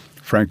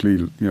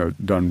frankly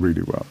done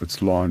really well.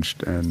 It's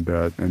launched and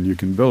you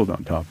can build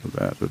on top of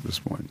that at this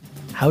point.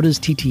 How does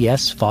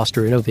TTS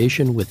foster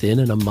innovation within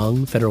and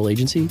among federal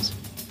agencies?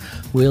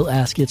 We'll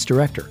ask its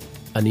director,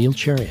 Anil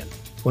Cheriyan,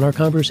 when our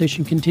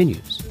conversation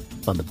continues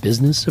on the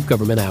Business of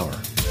Government Hour.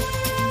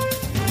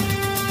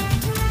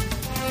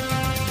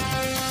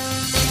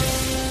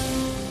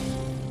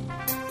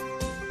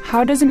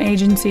 How does an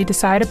agency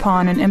decide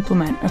upon and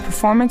implement a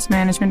performance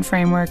management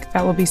framework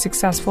that will be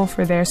successful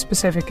for their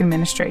specific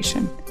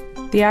administration?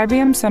 The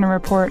IBM Center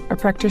Report, A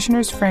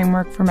Practitioner's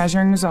Framework for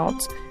Measuring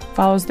Results,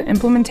 follows the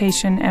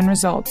implementation and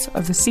results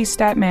of the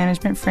CSTAT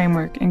management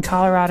framework in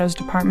Colorado's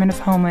Department of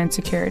Homeland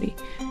Security,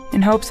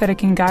 in hopes that it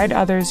can guide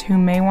others who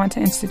may want to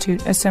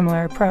institute a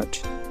similar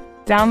approach.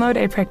 Download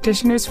A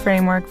Practitioner's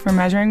Framework for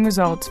Measuring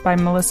Results by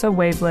Melissa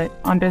Wavelet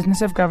on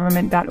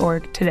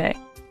businessofgovernment.org today.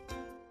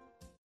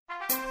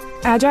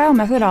 Agile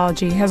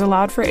methodology has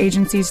allowed for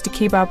agencies to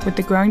keep up with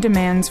the growing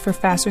demands for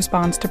fast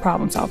response to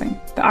problem solving.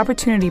 The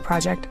Opportunity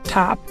Project,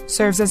 TOP,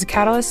 serves as a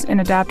catalyst in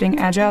adapting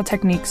agile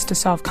techniques to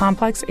solve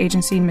complex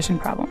agency mission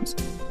problems.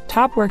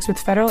 TOP works with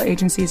federal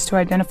agencies to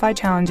identify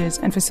challenges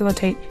and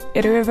facilitate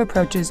iterative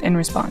approaches in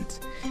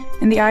response.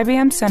 In the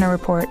IBM Center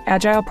Report,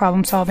 Agile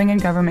Problem Solving in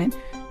Government,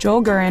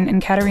 Joel Gurin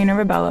and Katerina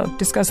Ribello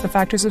discuss the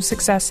factors of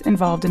success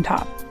involved in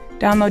TOP.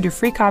 Download your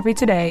free copy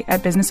today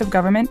at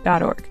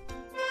businessofgovernment.org.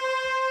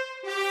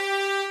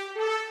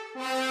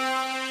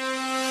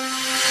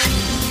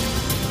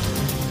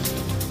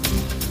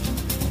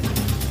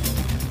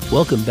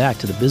 Welcome back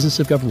to the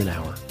Business of Government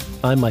Hour.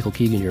 I'm Michael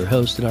Keegan, your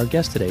host, and our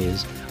guest today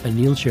is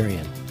Anil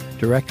Cheriyan,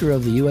 Director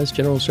of the U.S.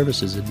 General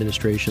Services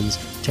Administration's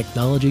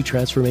Technology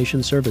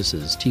Transformation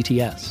Services,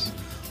 TTS.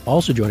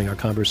 Also joining our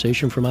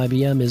conversation from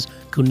IBM is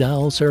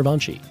Kunal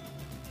Saravanshi.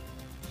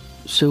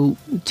 So,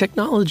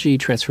 Technology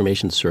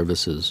Transformation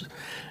Services,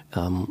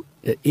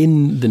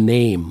 in the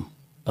name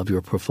of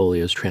your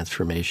portfolio's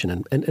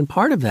transformation, and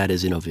part of that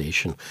is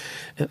innovation.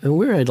 And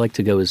where I'd like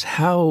to go is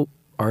how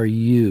are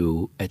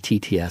you at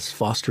TTS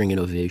fostering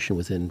innovation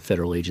within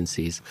federal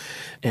agencies?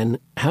 And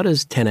how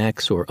does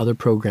 10X or other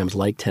programs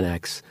like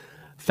 10X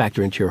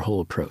factor into your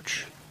whole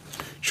approach?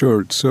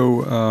 Sure.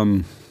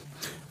 So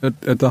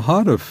at the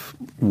heart of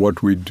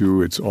what we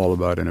do, it's all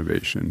about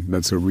innovation.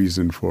 That's a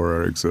reason for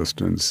our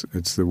existence.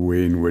 It's the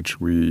way in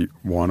which we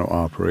want to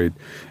operate.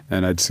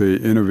 And I'd say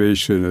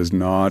innovation is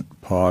not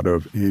part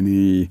of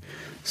any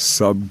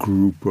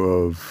subgroup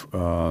of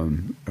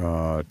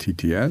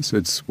TTS.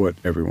 It's what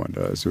everyone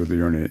does, whether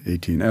you're on an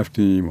 18F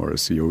team or a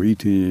COE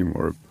team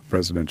or a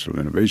Presidential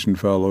Innovation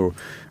Fellow,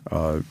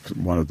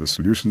 one of the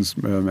solutions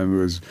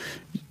members.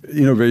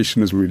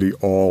 Innovation is really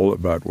all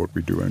about what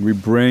we do. And we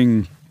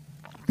bring,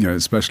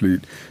 especially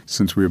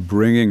since we're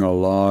bringing a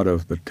lot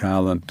of the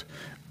talent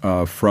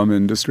from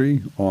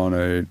industry on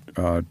a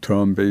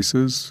term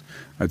basis,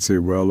 I'd say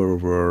well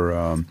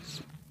over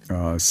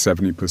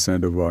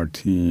 70% of our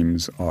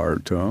teams are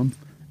term.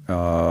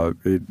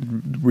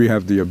 We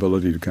have the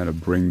ability to kind of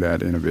bring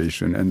that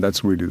innovation, and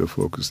that's really the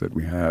focus that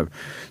we have.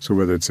 So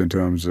whether it's in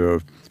terms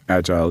of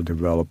agile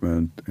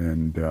development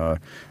and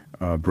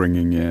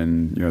bringing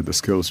in the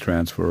skills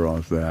transfer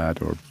of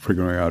that, or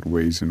figuring out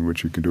ways in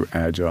which you can do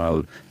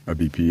agile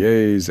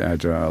BPAs,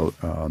 agile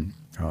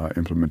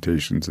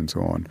implementations, and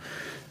so on.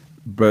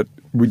 But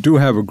we do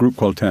have a group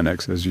called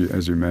 10X,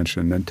 as you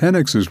mentioned, and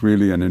 10X is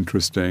really an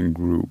interesting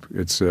group.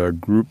 It's a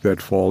group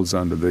that falls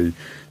under the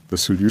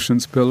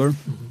solutions pillar,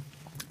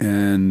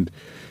 and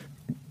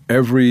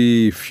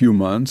every few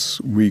months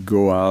we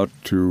go out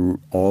to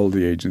all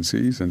the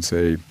agencies and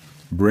say,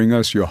 bring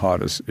us your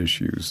hottest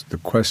issues, the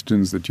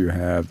questions that you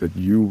have that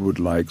you would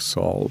like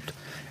solved,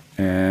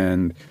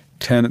 and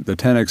the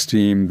 10X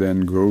team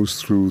then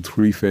goes through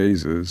 3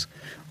 phases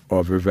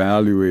of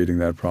evaluating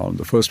that problem.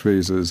 The first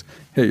phase is,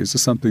 hey, is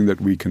this something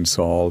that we can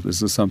solve? Is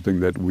this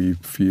something that we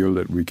feel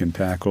that we can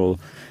tackle?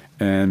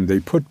 And they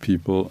put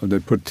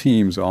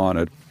teams on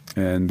it,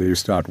 and they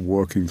start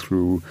working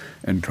through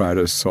and try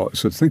to solve.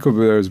 So think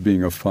of it as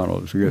being a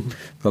funnel. So you get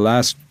the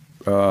last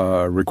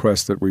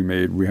request that we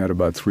made, we had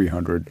about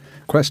 300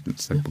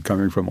 questions that were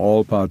coming from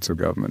all parts of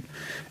government.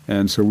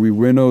 And so we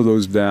winnow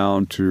those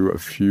down to a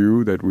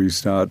few that we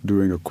start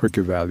doing a quick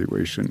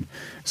evaluation.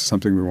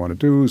 Something we want to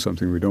do,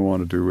 something we don't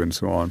want to do, and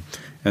so on.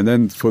 And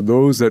then for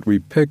those that we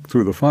pick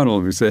through the funnel,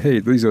 and we say, hey,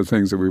 these are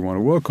things that we want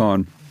to work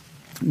on,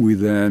 we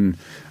then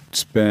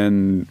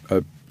spend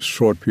a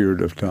short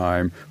period of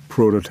time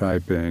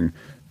prototyping,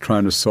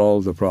 trying to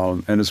solve the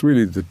problem. And it's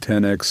really the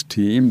 10X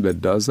team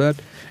that does that.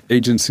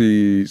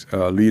 Agency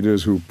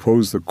leaders who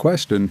pose the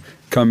question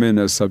come in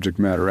as subject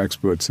matter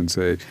experts and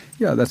say,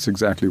 yeah, that's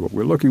exactly what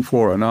we're looking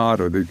for or not,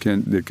 or they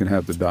can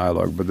have the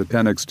dialogue. But the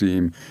 10X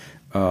team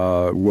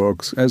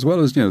works, as well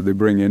as, they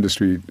bring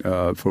industry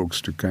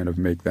folks to kind of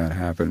make that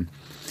happen.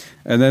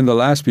 And then the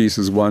last piece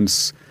is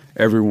once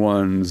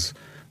everyone's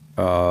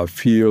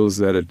feels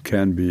that it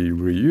can be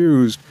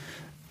reused,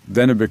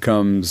 then it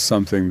becomes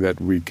something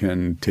that we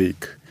can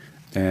take.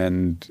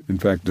 And in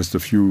fact, just a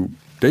few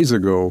days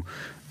ago,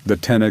 the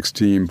 10X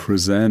team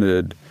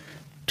presented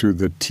to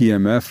the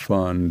TMF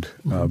fund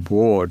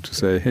board to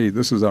say, hey,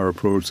 this is our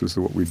approach, this is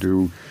what we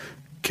do.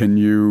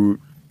 Can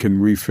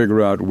we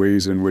figure out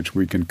ways in which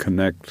we can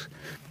connect?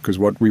 Because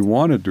what we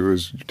want to do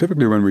is,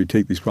 typically when we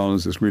take these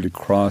problems, it's really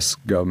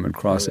cross-government,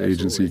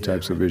 cross-agency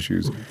types of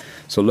issues.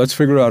 So let's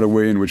figure out a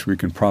way in which we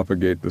can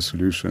propagate the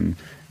solution.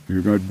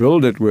 We're going to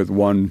build it with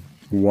one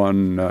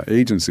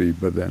agency,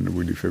 but then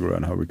really figure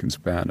out how we can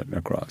span it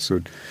across.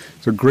 So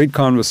great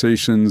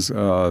conversations,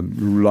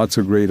 lots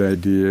of great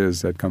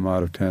ideas that come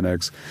out of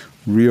 10X,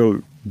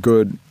 real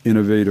good,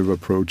 innovative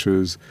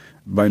approaches.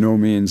 By no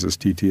means is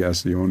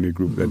TTS the only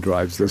group that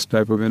drives this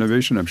type of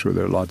innovation. I'm sure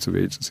there are lots of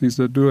agencies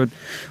that do it,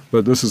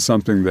 but this is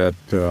something that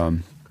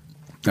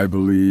I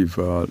believe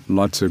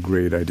lots of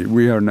great ideas.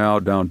 We are now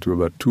down to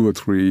about 2 or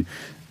 3.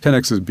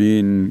 10X has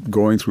been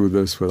going through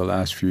this for the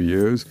last few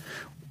years.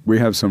 We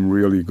have some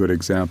really good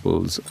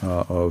examples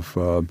of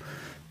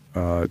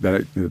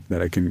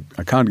that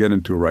I can't get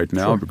into right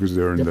now because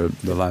they're in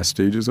the last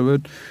stages of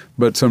it,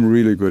 but some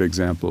really good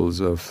examples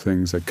of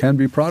things that can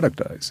be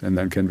productized and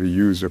then can be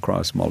used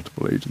across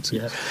multiple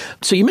agencies. Yeah.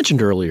 So you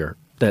mentioned earlier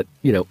that,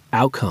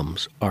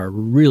 outcomes are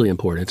really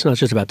important. It's not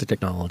just about the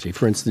technology.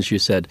 For instance, you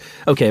said,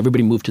 okay,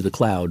 everybody moved to the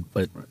cloud,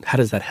 but how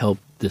does that help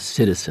the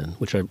citizen,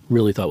 which I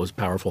really thought was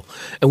powerful.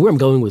 And where I'm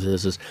going with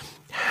this is,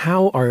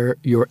 how are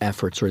your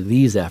efforts or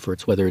these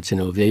efforts, whether it's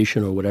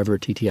innovation or whatever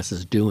TTS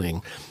is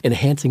doing,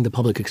 enhancing the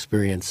public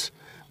experience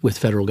with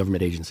federal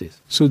government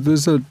agencies? So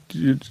there's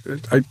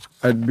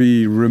I'd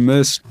be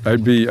remiss.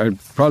 I'd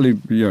probably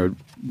be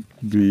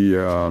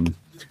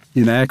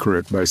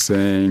inaccurate by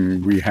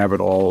saying we have it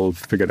all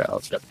figured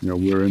out. Yep.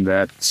 We're in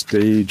that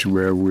stage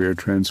where we're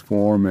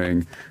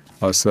transforming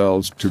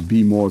ourselves to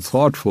be more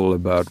thoughtful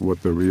about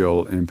what the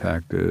real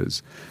impact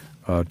is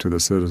to the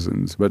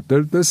citizens. But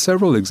there's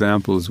several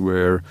examples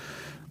where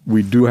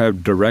we do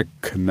have direct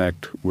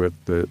connect with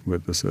the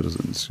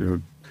citizens.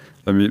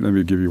 Let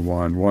me give you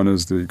one. One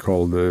is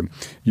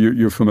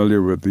you're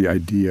familiar with the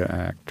IDEA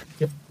Act.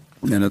 Yep.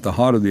 And at the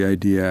heart of the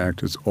IDEA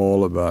Act is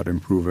all about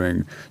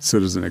improving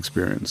citizen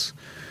experience.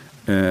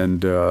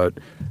 And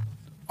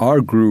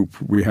our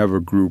group, we have a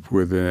group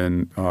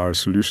within our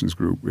solutions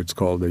group. It's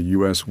called the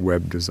U.S.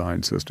 Web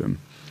Design System.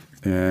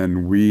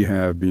 And we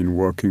have been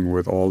working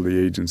with all the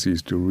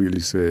agencies to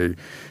really say,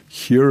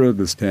 here are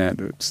the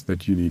standards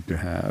that you need to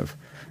have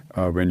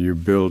when you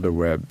build a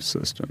web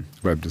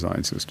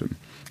design system.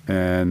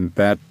 And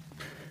that,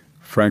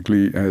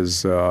 frankly,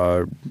 has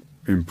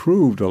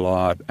improved a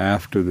lot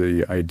after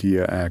the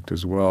IDEA Act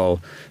as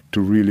well, to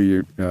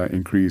really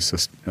increase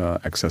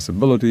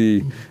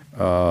accessibility,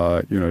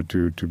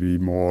 to be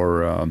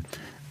more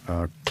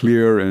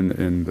clear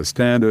in the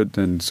standard.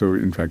 And so,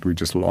 in fact, we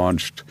just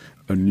launched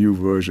a new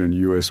version,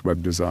 U.S.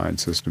 Web Design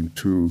System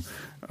 2,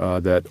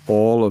 that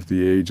all of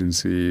the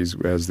agencies,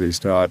 as they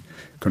start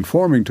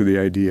conforming to the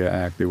IDEA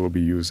Act, they will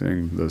be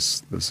using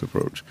this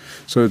approach.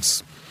 So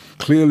it's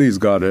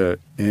got an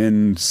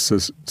end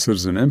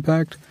citizen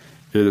impact.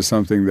 It is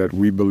something that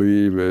we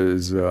believe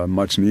is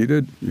much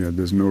needed.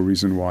 There's no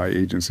reason why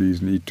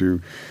agencies need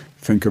to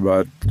think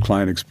about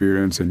client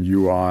experience and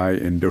UI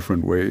in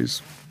different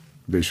ways.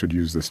 They should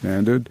use the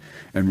standard,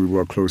 and we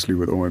work closely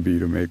with OMB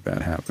to make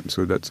that happen.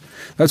 So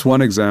that's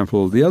one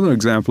example. The other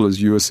example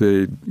is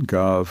USA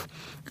Gov.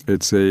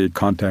 It's a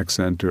contact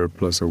center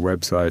plus a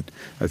website.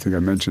 I think I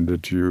mentioned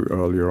it to you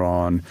earlier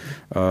on.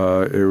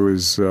 It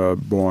was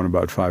born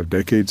about 5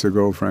 decades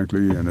ago,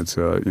 frankly, and it's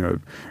kind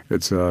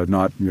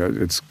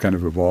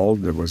of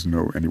evolved. There was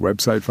any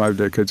website 5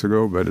 decades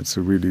ago, but it's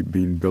really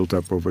been built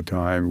up over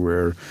time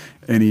where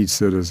any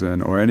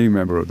citizen or any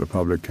member of the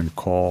public can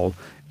call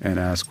and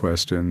ask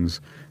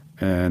questions.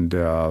 And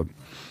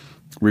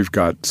we've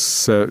got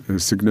a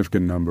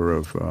significant number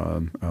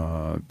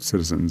of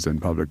citizens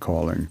and public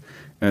calling.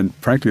 And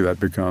frankly,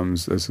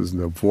 this is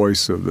the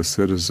voice of the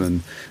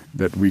citizen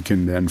that we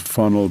can then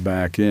funnel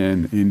back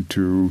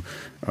into,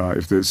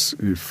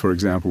 if for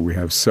example, we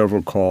have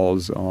several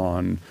calls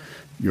on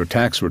your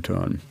tax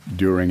return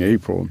during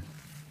April,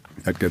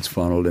 that gets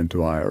funneled into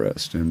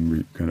IRS, and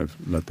we kind of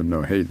let them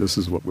know, hey, this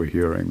is what we're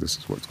hearing, this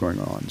is what's going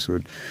on. So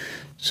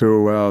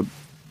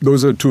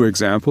those are two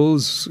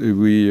examples.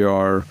 We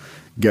are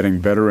getting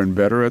better and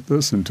better at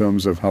this in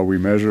terms of how we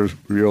measure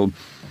real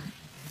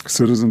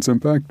citizens'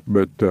 impact,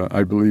 but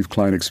I believe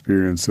client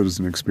experience,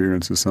 citizen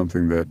experience is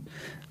something that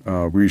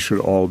we should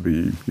all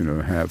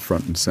have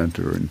front and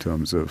center in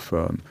terms of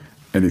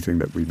anything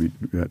that we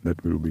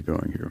will be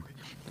doing here.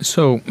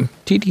 So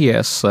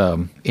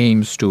TTS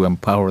aims to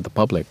empower the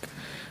public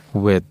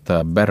with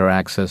better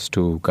access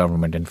to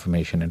government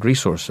information and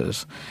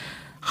resources.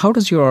 How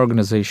does your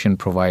organization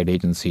provide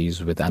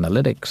agencies with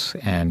analytics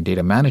and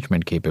data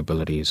management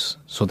capabilities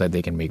so that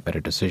they can make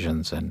better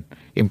decisions and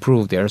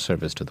improve their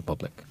service to the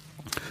public?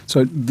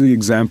 So the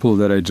example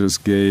that I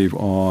just gave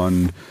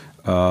on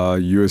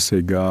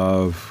USA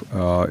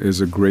Gov is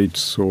a great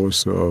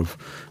source of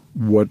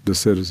what the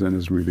citizen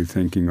is really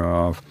thinking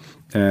of.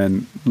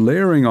 And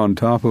layering on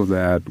top of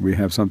that, we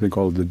have something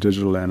called the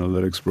Digital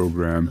Analytics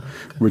Program,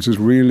 which is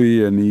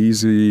really an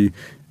easy,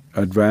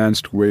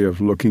 advanced way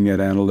of looking at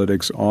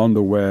analytics on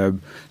the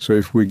web. So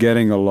if we're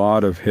getting a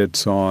lot of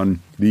hits on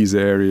these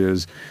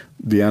areas,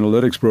 the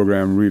analytics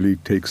program really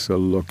takes a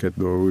look at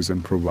those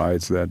and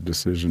provides that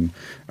decision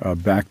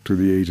back to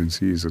the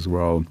agencies as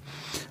well.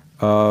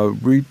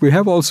 We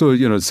have also,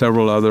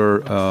 several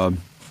other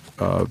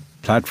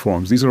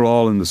platforms. These are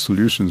all in the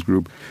solutions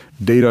group.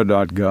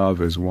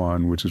 Data.gov is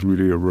one, which is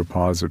really a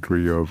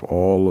repository of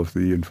all of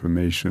the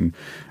information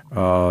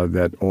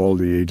that all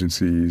the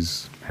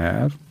agencies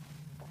have.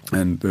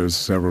 And there's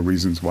several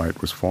reasons why it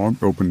was formed.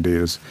 The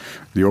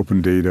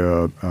open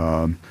data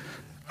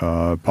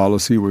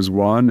policy was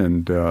one,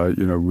 and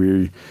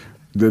it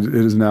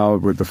is now,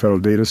 with the federal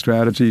data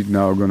strategy,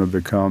 now going to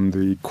become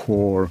the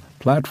core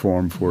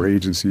platform for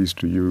agencies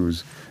to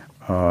use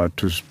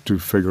to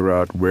figure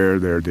out where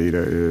their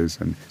data is,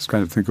 and just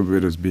kind of think of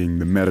it as being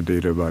the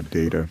metadata about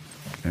data.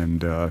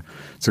 And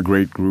it's a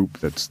great group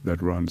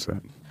that runs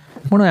that.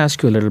 I want to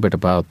ask you a little bit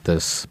about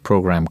this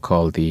program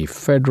called the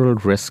Federal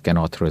Risk and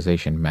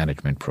Authorization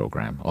Management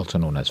Program, also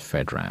known as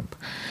FedRAMP.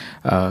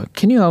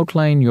 Can you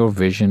outline your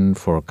vision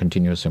for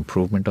continuous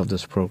improvement of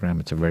this program?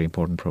 It's a very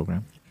important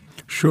program.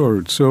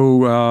 Sure.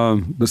 So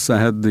I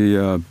had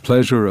the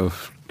pleasure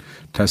of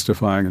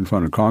testifying in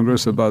front of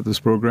Congress about this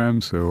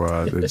program. So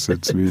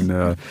it's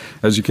been,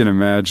 as you can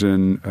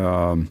imagine,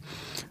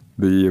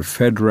 the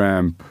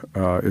FedRAMP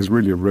is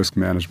really a risk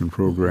management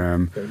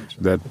program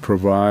that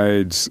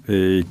provides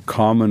a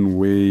common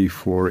way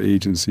for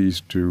agencies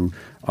to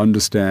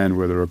understand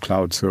whether a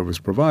cloud service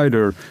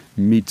provider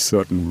meets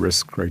certain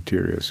risk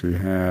criteria. So you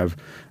have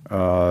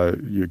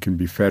you can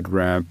be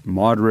FedRAMP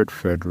moderate,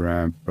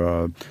 FedRAMP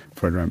low,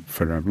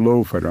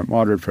 FedRAMP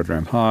moderate,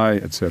 FedRAMP high,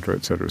 et cetera,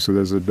 et cetera. So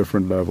there's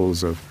different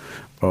levels of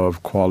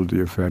quality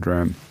of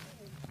FedRAMP.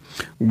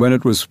 When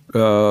it was,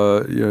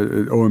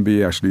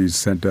 OMB actually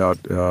sent out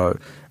a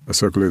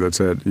circular that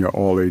said,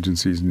 all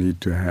agencies need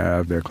to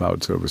have their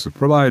cloud service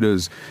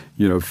providers,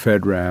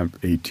 FedRAMP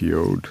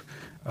ATO'd.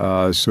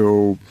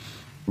 So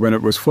when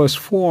it was first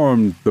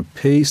formed, the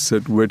pace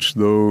at which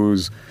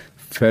those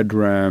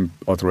FedRAMP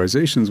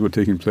authorizations were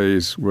taking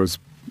place was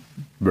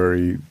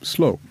very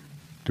slow,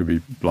 to be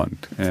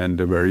blunt, and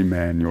very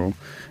manual.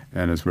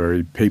 And it's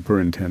very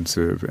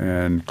paper-intensive,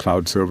 and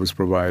cloud service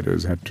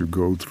providers had to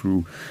go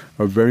through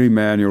a very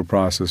manual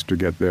process to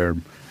get their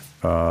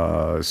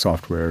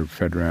software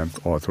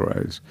FedRAMP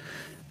authorized.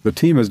 The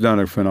team has done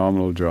a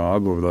phenomenal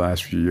job over the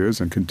last few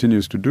years and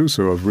continues to do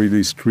so of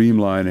really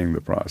streamlining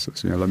the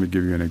process. Let me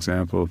give you an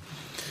example.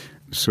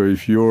 So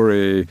if you're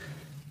a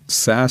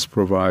SaaS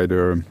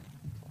provider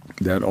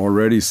that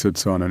already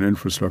sits on an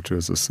infrastructure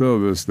as a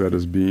service that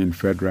is being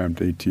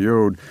FedRAMP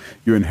ATO'd,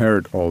 you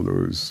inherit all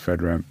those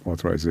FedRAMP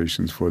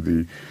authorizations for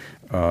the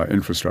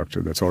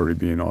infrastructure that's already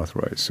being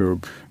authorized. So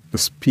the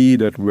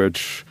speed at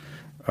which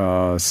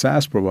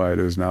SaaS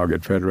providers now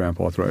get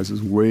FedRAMP authorized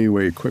is way,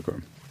 way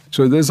quicker.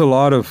 So there's a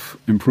lot of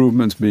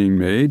improvements being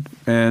made,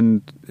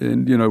 and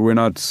we're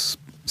not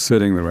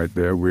sitting right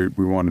there. We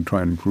want to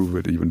try and improve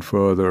it even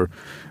further.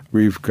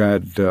 We've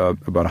got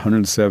about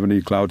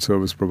 170 cloud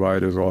service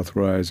providers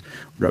authorized.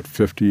 We've got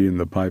 50 in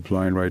the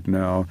pipeline right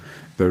now.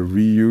 The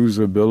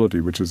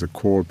reusability, which is a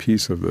core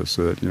piece of this,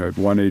 so that if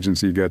one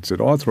agency gets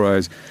it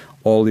authorized,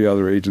 all the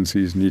other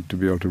agencies need to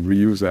be able to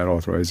reuse that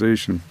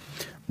authorization.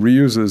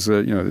 Reuse is,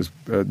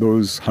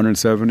 those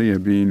 170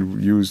 have been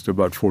used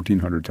about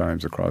 1,400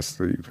 times across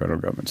the federal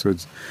government. So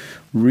it's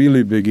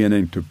really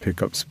beginning to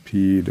pick up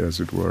speed,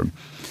 as it were.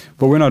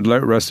 But we're not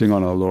resting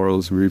on our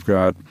laurels. We've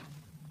got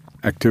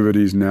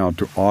activities now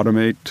to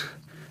automate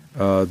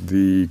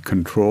the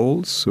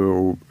controls.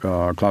 So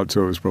cloud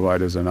service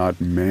providers are not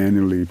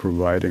manually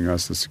providing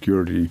us the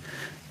security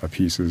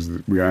pieces.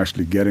 We are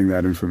actually getting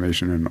that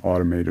information in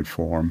automated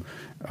form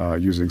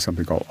using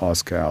something called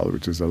OSCAL,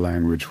 which is a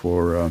language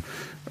for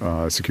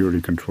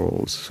security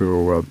controls.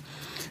 So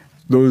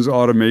those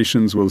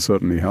automations will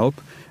certainly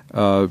help.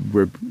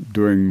 We're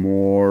doing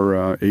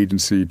more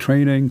agency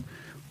training.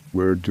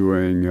 We're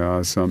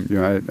doing some,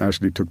 I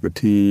actually took the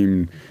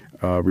team.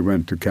 We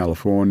went to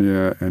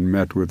California and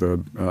met with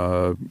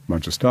a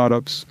bunch of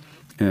startups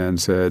and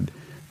said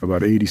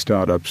about 80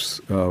 startups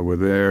were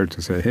there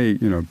to say, hey,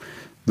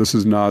 this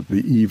is not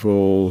the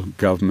evil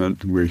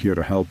government. We're here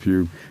to help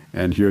you.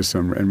 And here's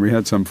some, and we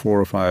had some 4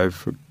 or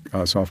 5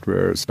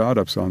 software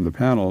startups on the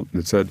panel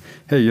that said,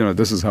 hey,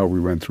 this is how we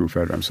went through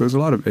FedRAMP. So there's a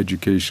lot of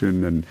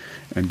education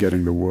and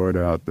getting the word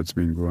out that's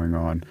been going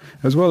on.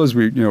 As well as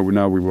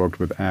now we worked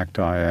with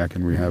ACT-IAC,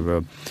 and we have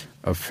a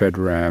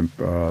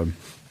FedRAMP,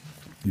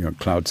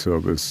 cloud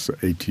service,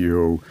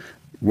 ATO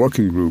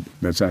working group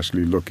that's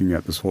actually looking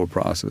at this whole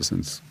process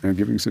and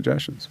giving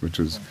suggestions,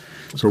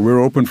 so we're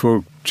open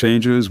for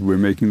changes, we're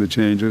making the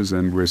changes,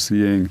 and we're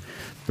seeing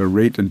the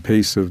rate and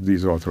pace of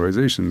these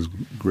authorizations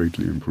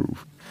greatly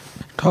improve.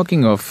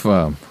 Talking of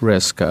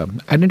risk,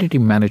 identity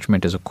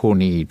management is a core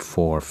need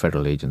for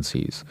federal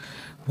agencies.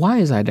 Why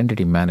is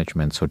identity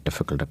management so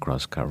difficult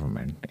across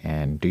government?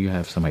 And do you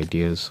have some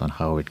ideas on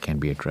how it can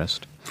be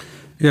addressed?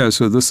 Yeah,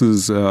 so this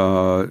is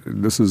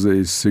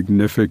a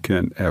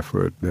significant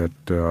effort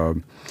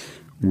that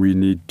we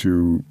need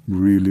to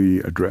really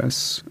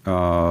address.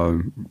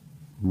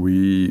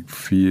 We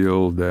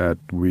feel that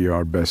we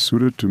are best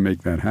suited to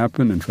make that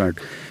happen. In fact,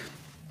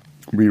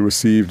 we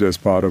received as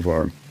part of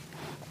our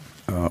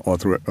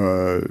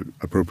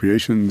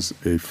appropriations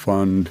a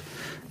fund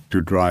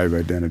to drive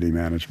identity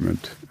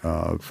management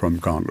from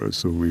Congress.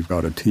 So we've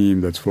got a team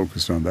that's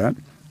focused on that,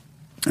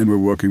 and we're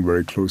working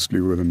very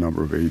closely with a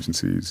number of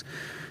agencies.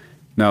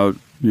 Now,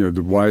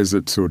 why is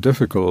it so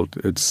difficult?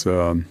 It's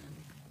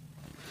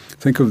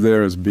think of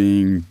there as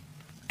being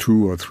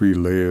 2 or 3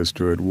 layers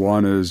to it.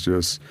 One is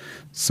just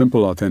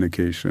simple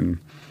authentication.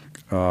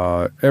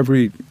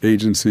 Every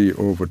agency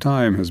over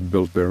time has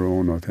built their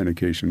own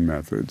authentication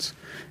methods.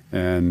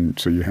 And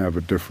so you have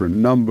a different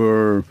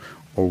number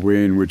or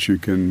way in which you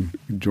can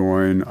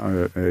join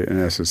an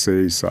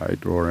SSA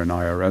site or an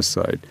IRS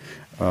site.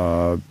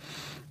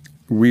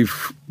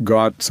 We've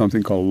got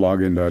something called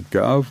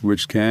login.gov,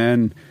 which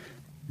can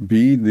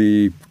be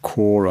the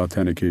core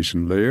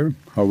authentication layer.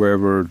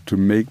 However, to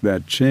make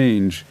that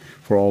change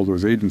for all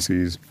those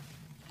agencies,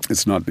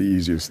 it's not the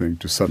easiest thing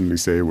to suddenly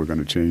say we're going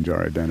to change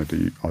our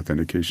identity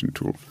authentication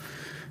tool.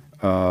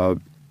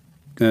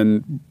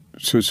 And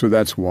so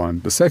that's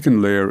one. The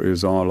second layer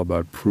is all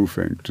about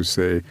proofing, to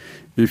say,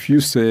 if you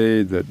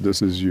say that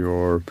this is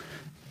your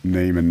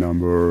name and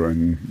number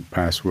and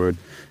password,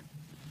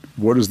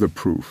 what is the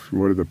proof?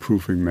 What are the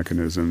proofing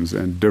mechanisms?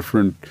 And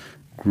different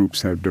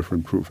groups have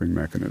different proofing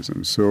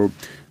mechanisms. So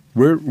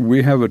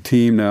we have a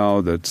team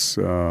now that's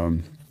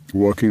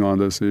working on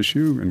this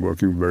issue and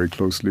working very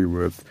closely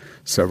with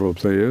several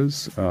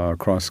players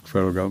across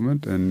federal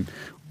government. And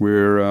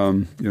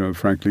we're,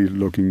 frankly,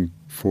 looking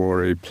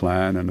for a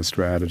plan and a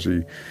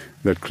strategy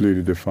that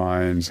clearly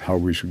defines how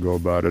we should go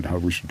about it, how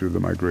we should do the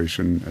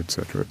migration, et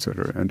cetera, et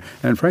cetera.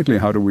 And frankly,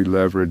 how do we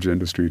leverage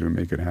industry to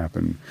make it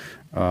happen?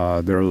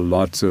 There are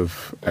lots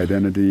of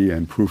identity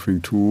and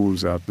proofing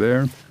tools out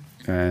there,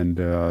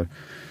 and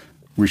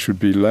we should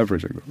be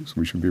leveraging those.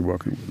 We should be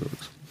working with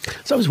those.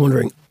 So I was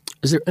wondering,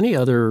 is there any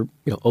other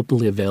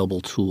openly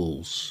available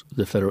tools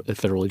that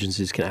federal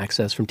agencies can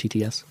access from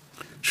TTS?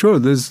 Sure.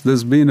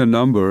 There's been a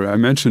number. I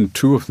mentioned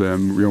 2 of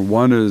them.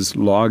 One is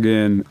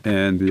Login,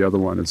 and the other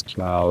one is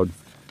Cloud.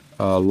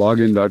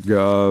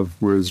 Login.gov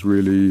was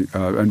really,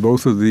 and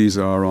both of these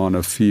are on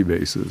a fee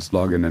basis,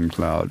 Login and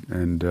Cloud.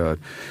 And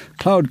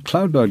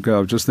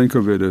Cloud.gov, just think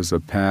of it as a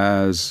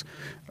PaaS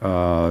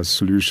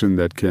solution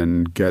that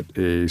can get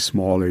a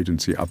small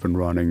agency up and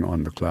running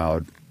on the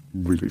cloud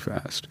really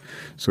fast.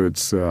 So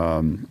it's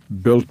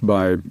built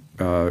by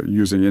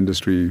using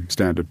industry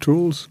standard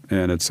tools,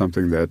 and it's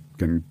something that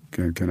can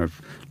kind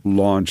of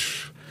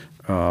launch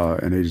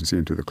an agency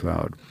into the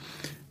cloud.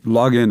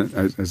 Login,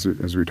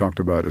 as we talked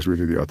about, is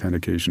really the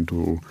authentication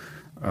tool,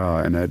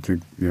 and I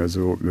think there's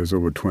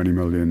over 20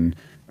 million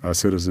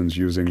citizens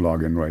using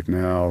Login right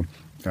now.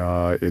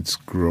 It's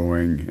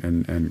growing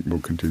and will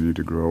continue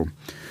to grow.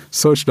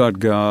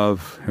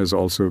 Search.gov has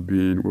also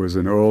was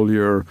an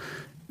earlier.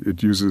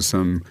 It uses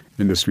some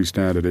industry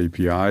standard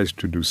APIs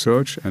to do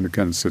search, and it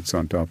kind of sits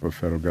on top of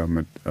federal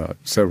government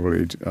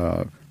several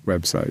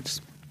websites.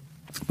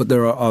 But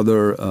there are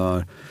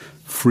other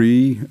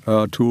free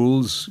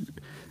tools.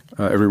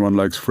 Everyone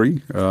likes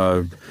free,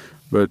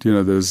 but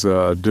there's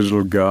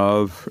Digital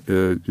Gov.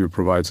 It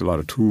provides a lot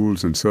of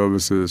tools and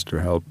services to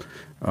help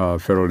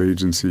federal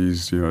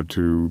agencies,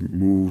 to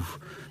move,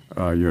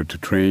 to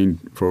train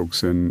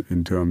folks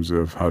in terms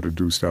of how to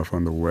do stuff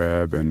on the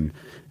web, and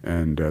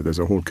there's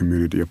a whole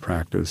community of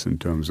practice in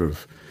terms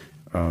of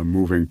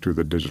moving to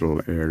the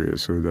digital area.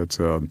 So that's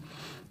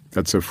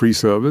That's a free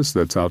service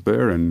that's out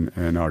there,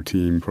 and our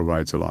team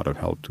provides a lot of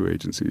help to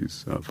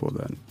agencies for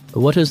that.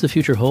 What does the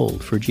future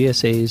hold for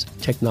GSA's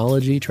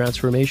Technology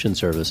Transformation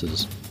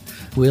Services?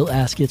 We'll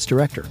ask its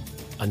director,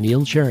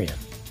 Anil Cheriyan,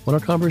 when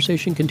our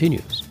conversation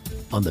continues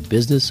on the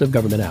Business of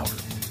Government Hour.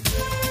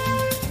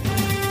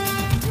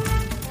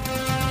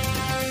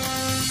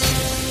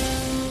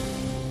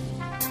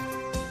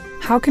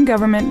 How can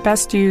government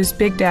best use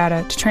big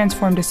data to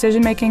transform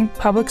decision-making,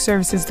 public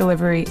services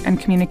delivery, and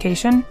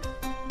communication?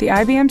 The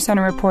IBM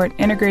Center report,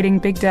 Integrating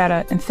Big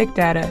Data and Thick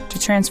Data to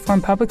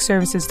Transform Public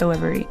Services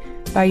Delivery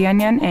by Yan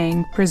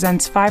Ang,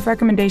 presents 5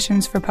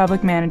 recommendations for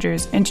public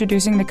managers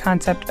introducing the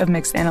concept of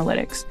mixed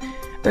analytics,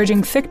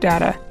 urging thick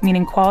data,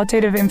 meaning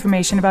qualitative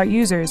information about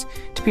users,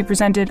 to be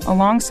presented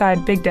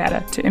alongside big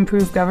data to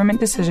improve government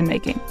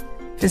decision-making.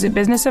 Visit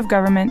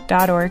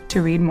businessofgovernment.org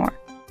to read more.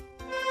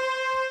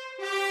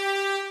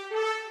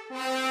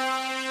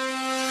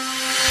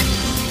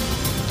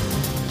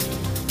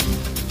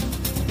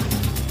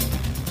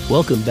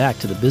 Welcome back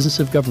to the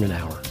Business of Government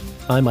Hour.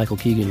 I'm Michael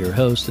Keegan, your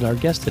host, and our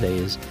guest today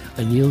is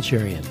Anil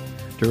Cheriyan,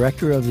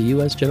 Director of the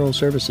U.S. General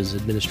Services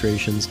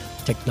Administration's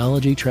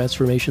Technology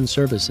Transformation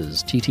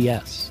Services,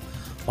 TTS.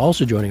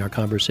 Also joining our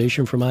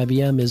conversation from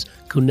IBM is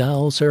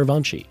Kunal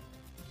Saravanshi.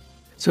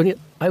 So, Anil,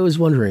 I was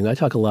wondering, I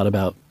talk a lot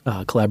about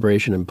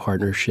collaboration and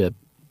partnership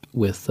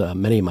with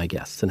many of my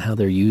guests and how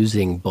they're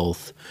using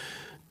both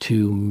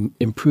to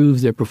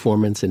improve their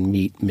performance and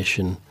meet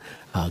mission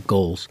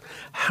goals.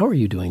 How are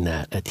you doing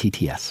that at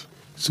TTS?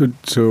 So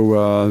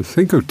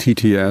think of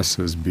TTS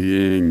as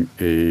being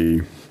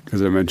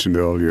as I mentioned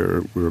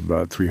earlier, we're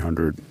about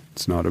 300.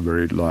 It's not a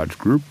very large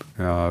group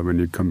when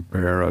you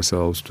compare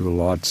ourselves to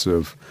lots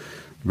of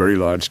very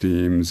large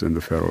teams in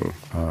the federal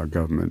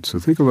government. So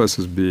think of us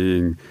as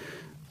being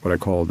what I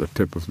call the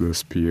tip of the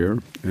spear,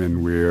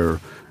 and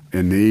we're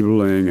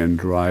enabling and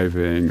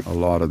driving a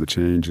lot of the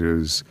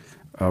changes,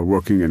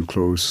 working in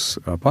close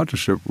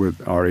partnership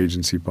with our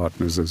agency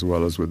partners as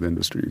well as with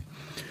industry.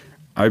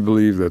 I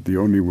believe that the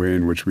only way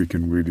in which we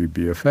can really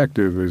be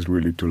effective is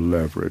really to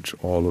leverage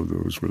all of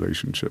those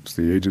relationships,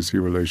 the agency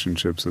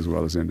relationships as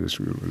well as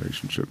industry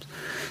relationships.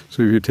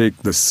 So if you take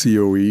the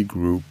COE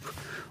group,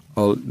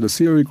 the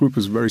COE group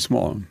is very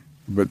small,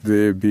 but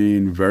they've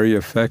been very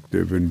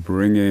effective in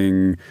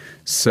bringing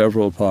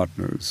several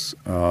partners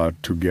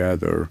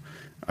together.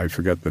 I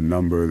forget the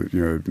number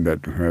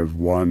that have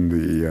won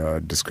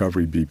the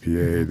Discovery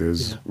BPA.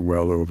 There's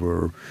well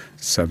over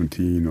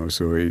 17 or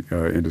so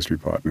industry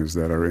partners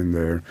that are in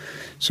there.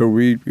 So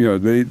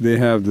they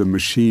have the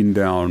machine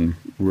down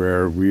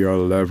where we are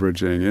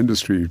leveraging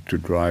industry to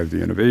drive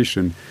the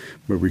innovation,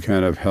 but we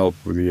kind of help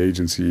with the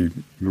agency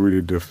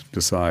really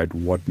decide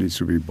what needs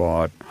to be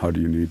bought, how do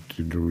you need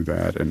to do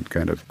that, and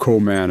kind of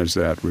co-manage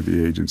that with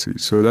the agency.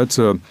 So that's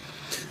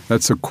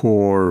a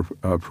core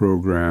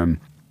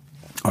program.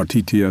 Our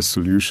TTS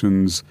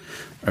solutions,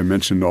 I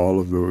mentioned all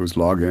of those,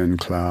 login,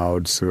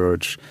 cloud,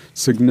 search,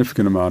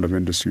 significant amount of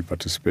industry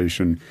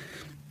participation.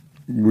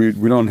 We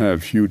don't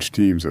have huge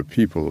teams of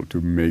people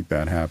to make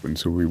that happen,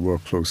 so we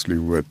work closely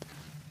with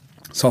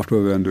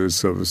software vendors,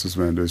 services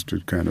vendors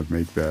to kind of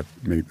make that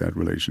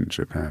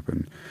relationship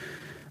happen.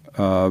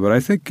 But I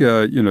think,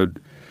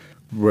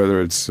 whether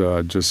it's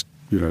just,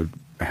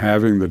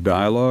 having the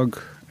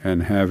dialogue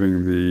and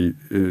having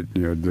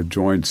the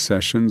joint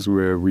sessions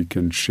where we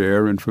can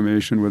share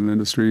information with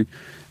industry,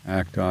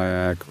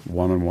 ACT-IAC,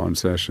 one-on-one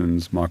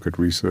sessions, market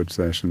research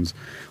sessions,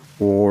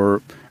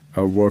 or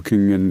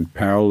working in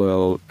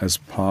parallel as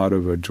part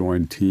of a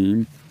joint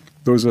team.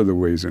 Those are the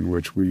ways in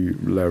which we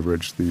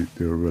leverage the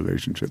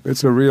relationship.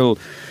 It's a real,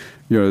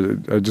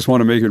 I just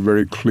want to make it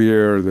very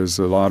clear, there's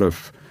a lot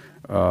of,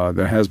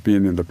 there has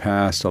been in the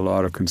past a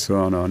lot of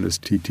concern on this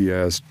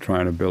TTS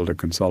trying to build a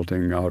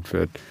consulting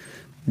outfit.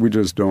 We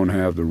just don't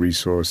have the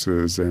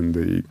resources and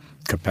the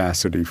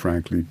capacity,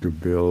 frankly, to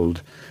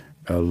build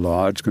a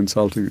large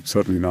consulting,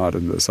 certainly not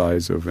in the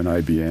size of an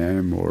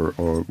IBM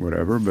or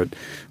whatever, but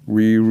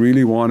we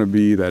really want to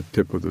be that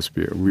tip of the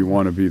spear. We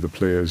want to be the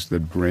players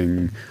that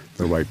bring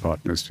the right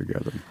partners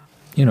together.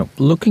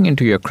 Looking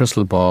into your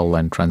crystal ball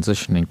and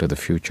transitioning to the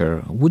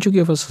future, would you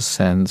give us a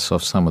sense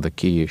of some of the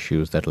key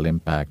issues that will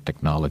impact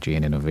technology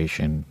and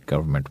innovation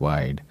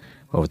government-wide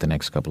over the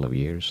next couple of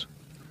years?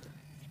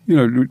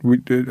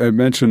 I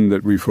mentioned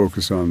that we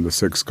focus on the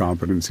 6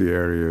 competency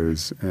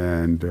areas,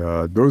 and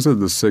those are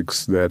the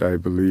 6 that I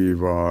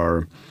believe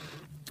are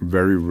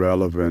very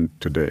relevant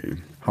today.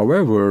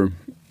 However,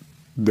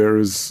 there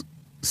is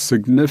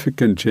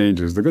significant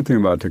changes. The good thing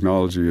about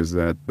technology is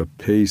that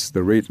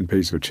the rate and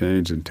pace of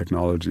change in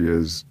technology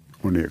is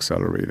only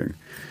accelerating.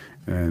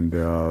 And,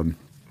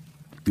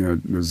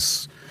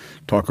 there's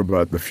talk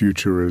about the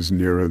future is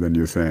nearer than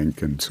you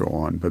think and so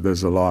on, but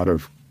there's a lot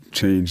of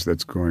change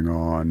that's going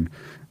on,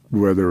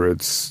 whether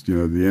it's the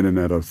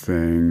Internet of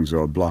Things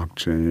or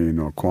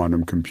blockchain or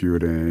quantum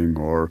computing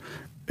or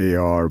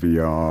AR,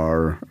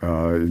 VR.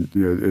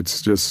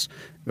 It's just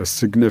a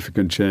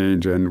significant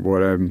change. And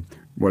what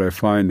I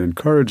find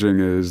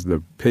encouraging is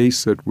the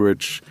pace at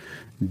which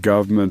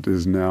government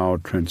is now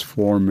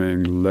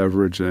transforming,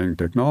 leveraging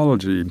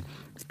technology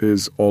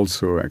is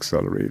also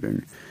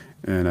accelerating.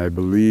 And I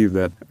believe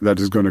that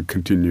is going to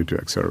continue to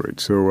accelerate.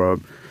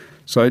 So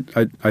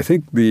I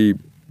think the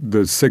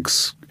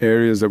 6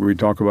 areas that we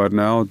talk about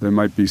now, there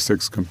might be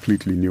 6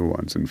 completely new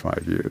ones in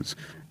 5 years.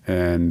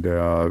 And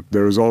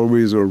there is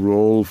always a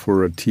role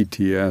for a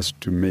TTS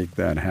to make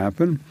that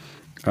happen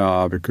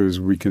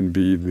because we can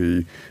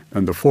be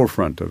on the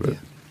forefront of it.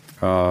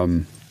 Yeah.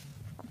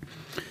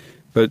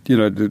 But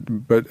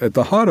at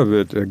the heart of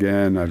it,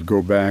 again, I'd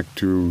go back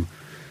to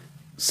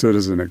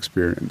citizen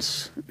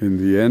experience. In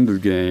the end of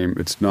the game,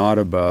 it's not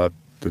about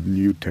the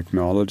new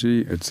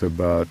technology. It's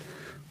about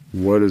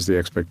what is the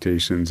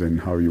expectations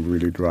and how you're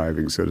really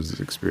driving citizens'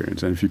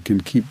 experience. And if you can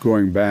keep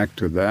going back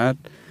to that,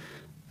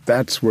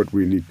 that's what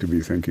we need to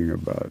be thinking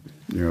about.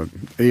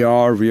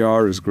 AR,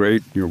 VR is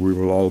great. We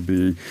will all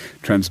be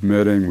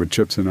transmitting with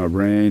chips in our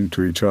brain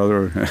to each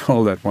other and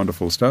all that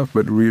wonderful stuff.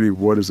 But really,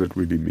 what does it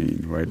really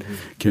mean, right? Mm-hmm.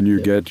 Can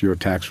you get your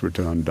tax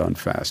return done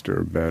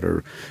faster,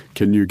 better?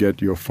 Can you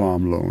get your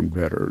farm loan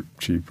better,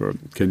 cheaper?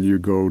 Can you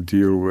go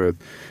deal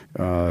with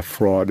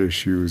fraud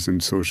issues in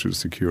Social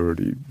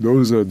Security?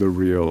 Those are the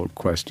real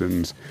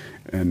questions.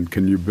 And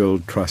can you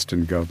build trust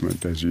in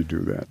government as you do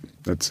that?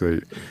 That's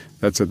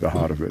at the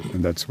heart of it.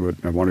 And that's what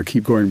I want to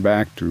keep going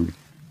back to,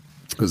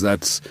 because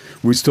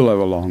we still have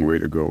a long way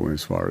to go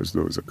as far as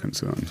those are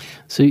concerned.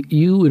 So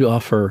you would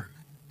offer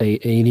a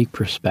unique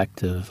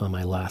perspective on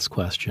my last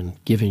question,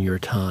 given your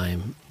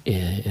time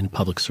in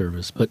public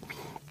service. But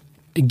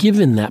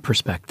given that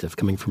perspective,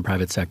 coming from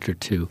private sector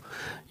to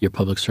your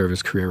public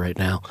service career right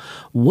now,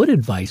 what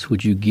advice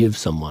would you give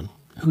someone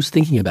who's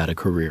thinking about a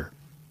career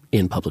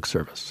in public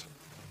service?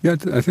 Yeah,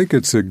 I think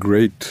it's a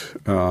great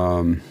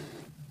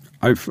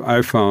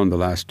I've found the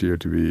last year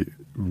to be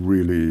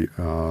really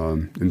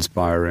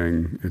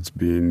inspiring. It's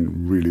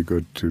been really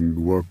good to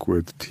work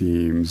with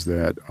teams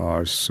that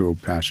are so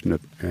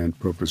passionate and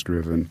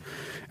purpose-driven.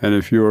 And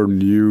if you're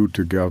new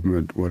to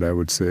government, what I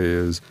would say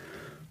is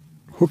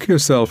hook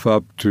yourself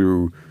up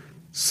to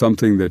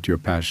something that you're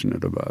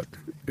passionate about.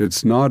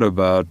 It's not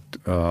about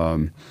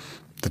the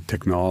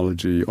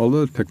technology,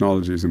 although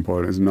technology is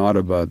important. It's not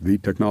about the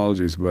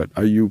technologies, but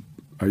do you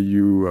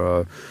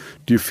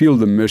feel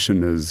the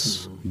mission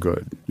is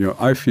good?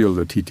 I feel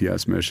the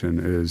TTS mission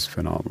is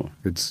phenomenal.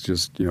 It's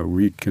just,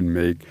 we can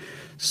make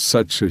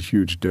such a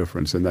huge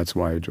difference, and that's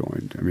why I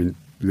joined. I mean,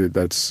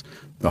 that's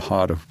the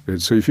heart of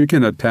it. So if you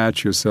can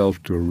attach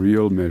yourself to a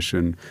real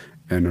mission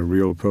and a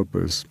real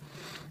purpose,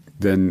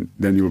 then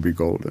you'll be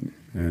golden.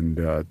 And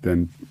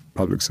then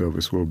public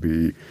service will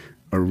be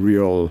a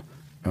real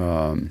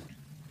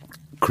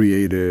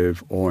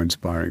creative,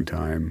 awe-inspiring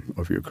time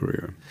of your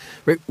career.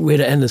 Great way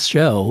to end this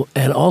show.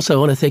 And also, I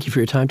want to thank you for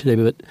your time today.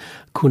 But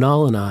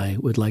Kunal and I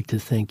would like to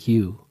thank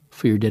you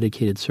for your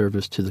dedicated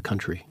service to the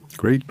country.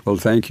 Great. Well,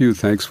 thank you.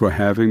 Thanks for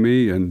having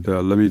me. And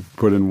let me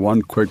put in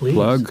one quick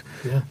plug.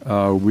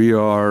 Yeah. We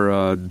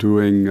are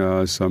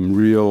doing some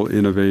real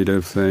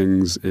innovative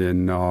things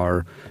in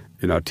our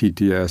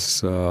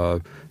TTS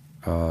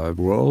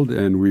world,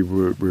 and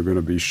we're going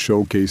to be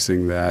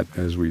showcasing that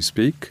as we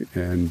speak.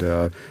 And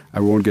I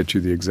won't get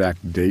you the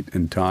exact date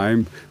and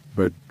time,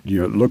 but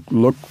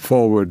look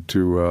forward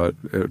to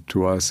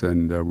us,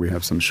 and we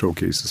have some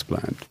showcases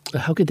planned.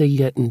 How could they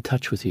get in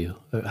touch with you?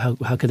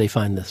 How could they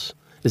find this?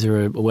 Is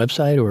there a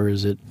website, or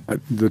is it?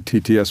 The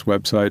TTS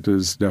website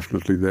is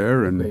definitely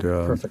there, and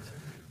perfect.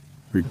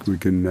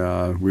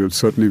 We'll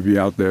certainly be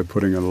out there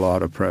putting a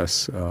lot of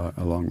press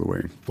along the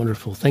way.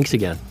 Wonderful. Thanks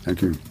again.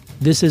 Thank you.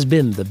 This has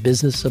been the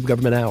Business of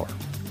Government Hour,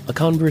 a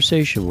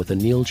conversation with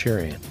Anil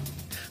Cheriyan,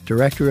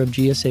 Director of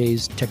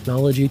GSA's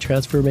Technology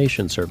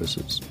Transformation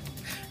Services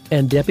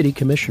and Deputy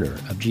Commissioner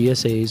of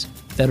GSA's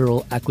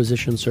Federal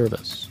Acquisition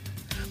Service.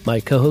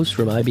 My co-host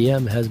from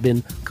IBM has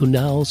been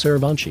Kunal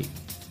Saravanshi.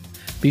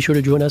 Be sure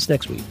to join us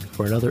next week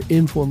for another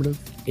informative,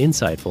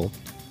 insightful,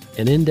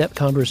 and in-depth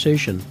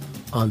conversation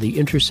on the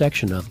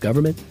intersection of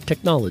government,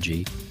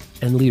 technology,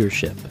 and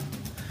leadership.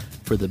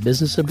 For the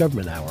Business of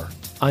Government Hour,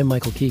 I'm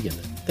Michael Keegan.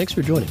 Thanks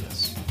for joining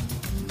us.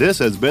 This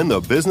has been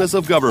the Business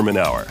of Government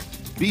Hour.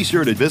 Be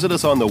sure to visit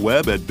us on the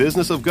web at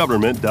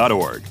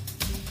businessofgovernment.org.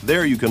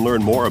 There you can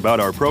learn more about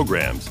our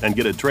programs and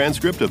get a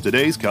transcript of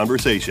today's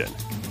conversation.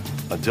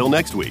 Until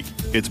next week,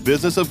 it's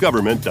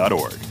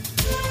businessofgovernment.org.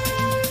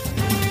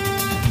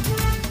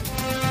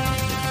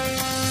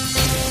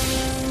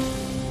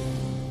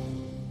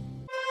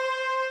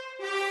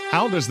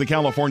 How does the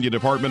California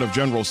Department of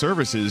General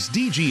Services,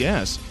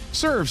 DGS,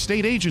 serve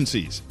state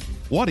agencies?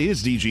 What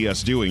is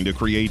DGS doing to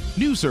create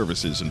new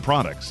services and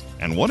products?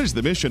 And what is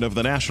the mission of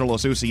the National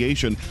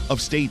Association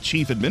of State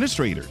Chief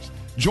Administrators?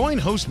 Join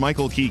host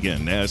Michael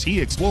Keegan as he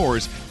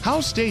explores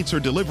how states are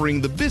delivering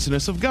the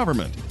business of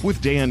government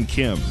with Dan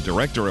Kim,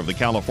 Director of the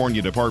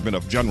California Department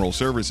of General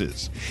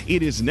Services.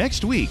 It is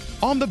next week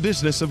on the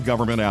Business of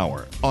Government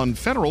Hour on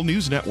Federal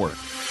News Network.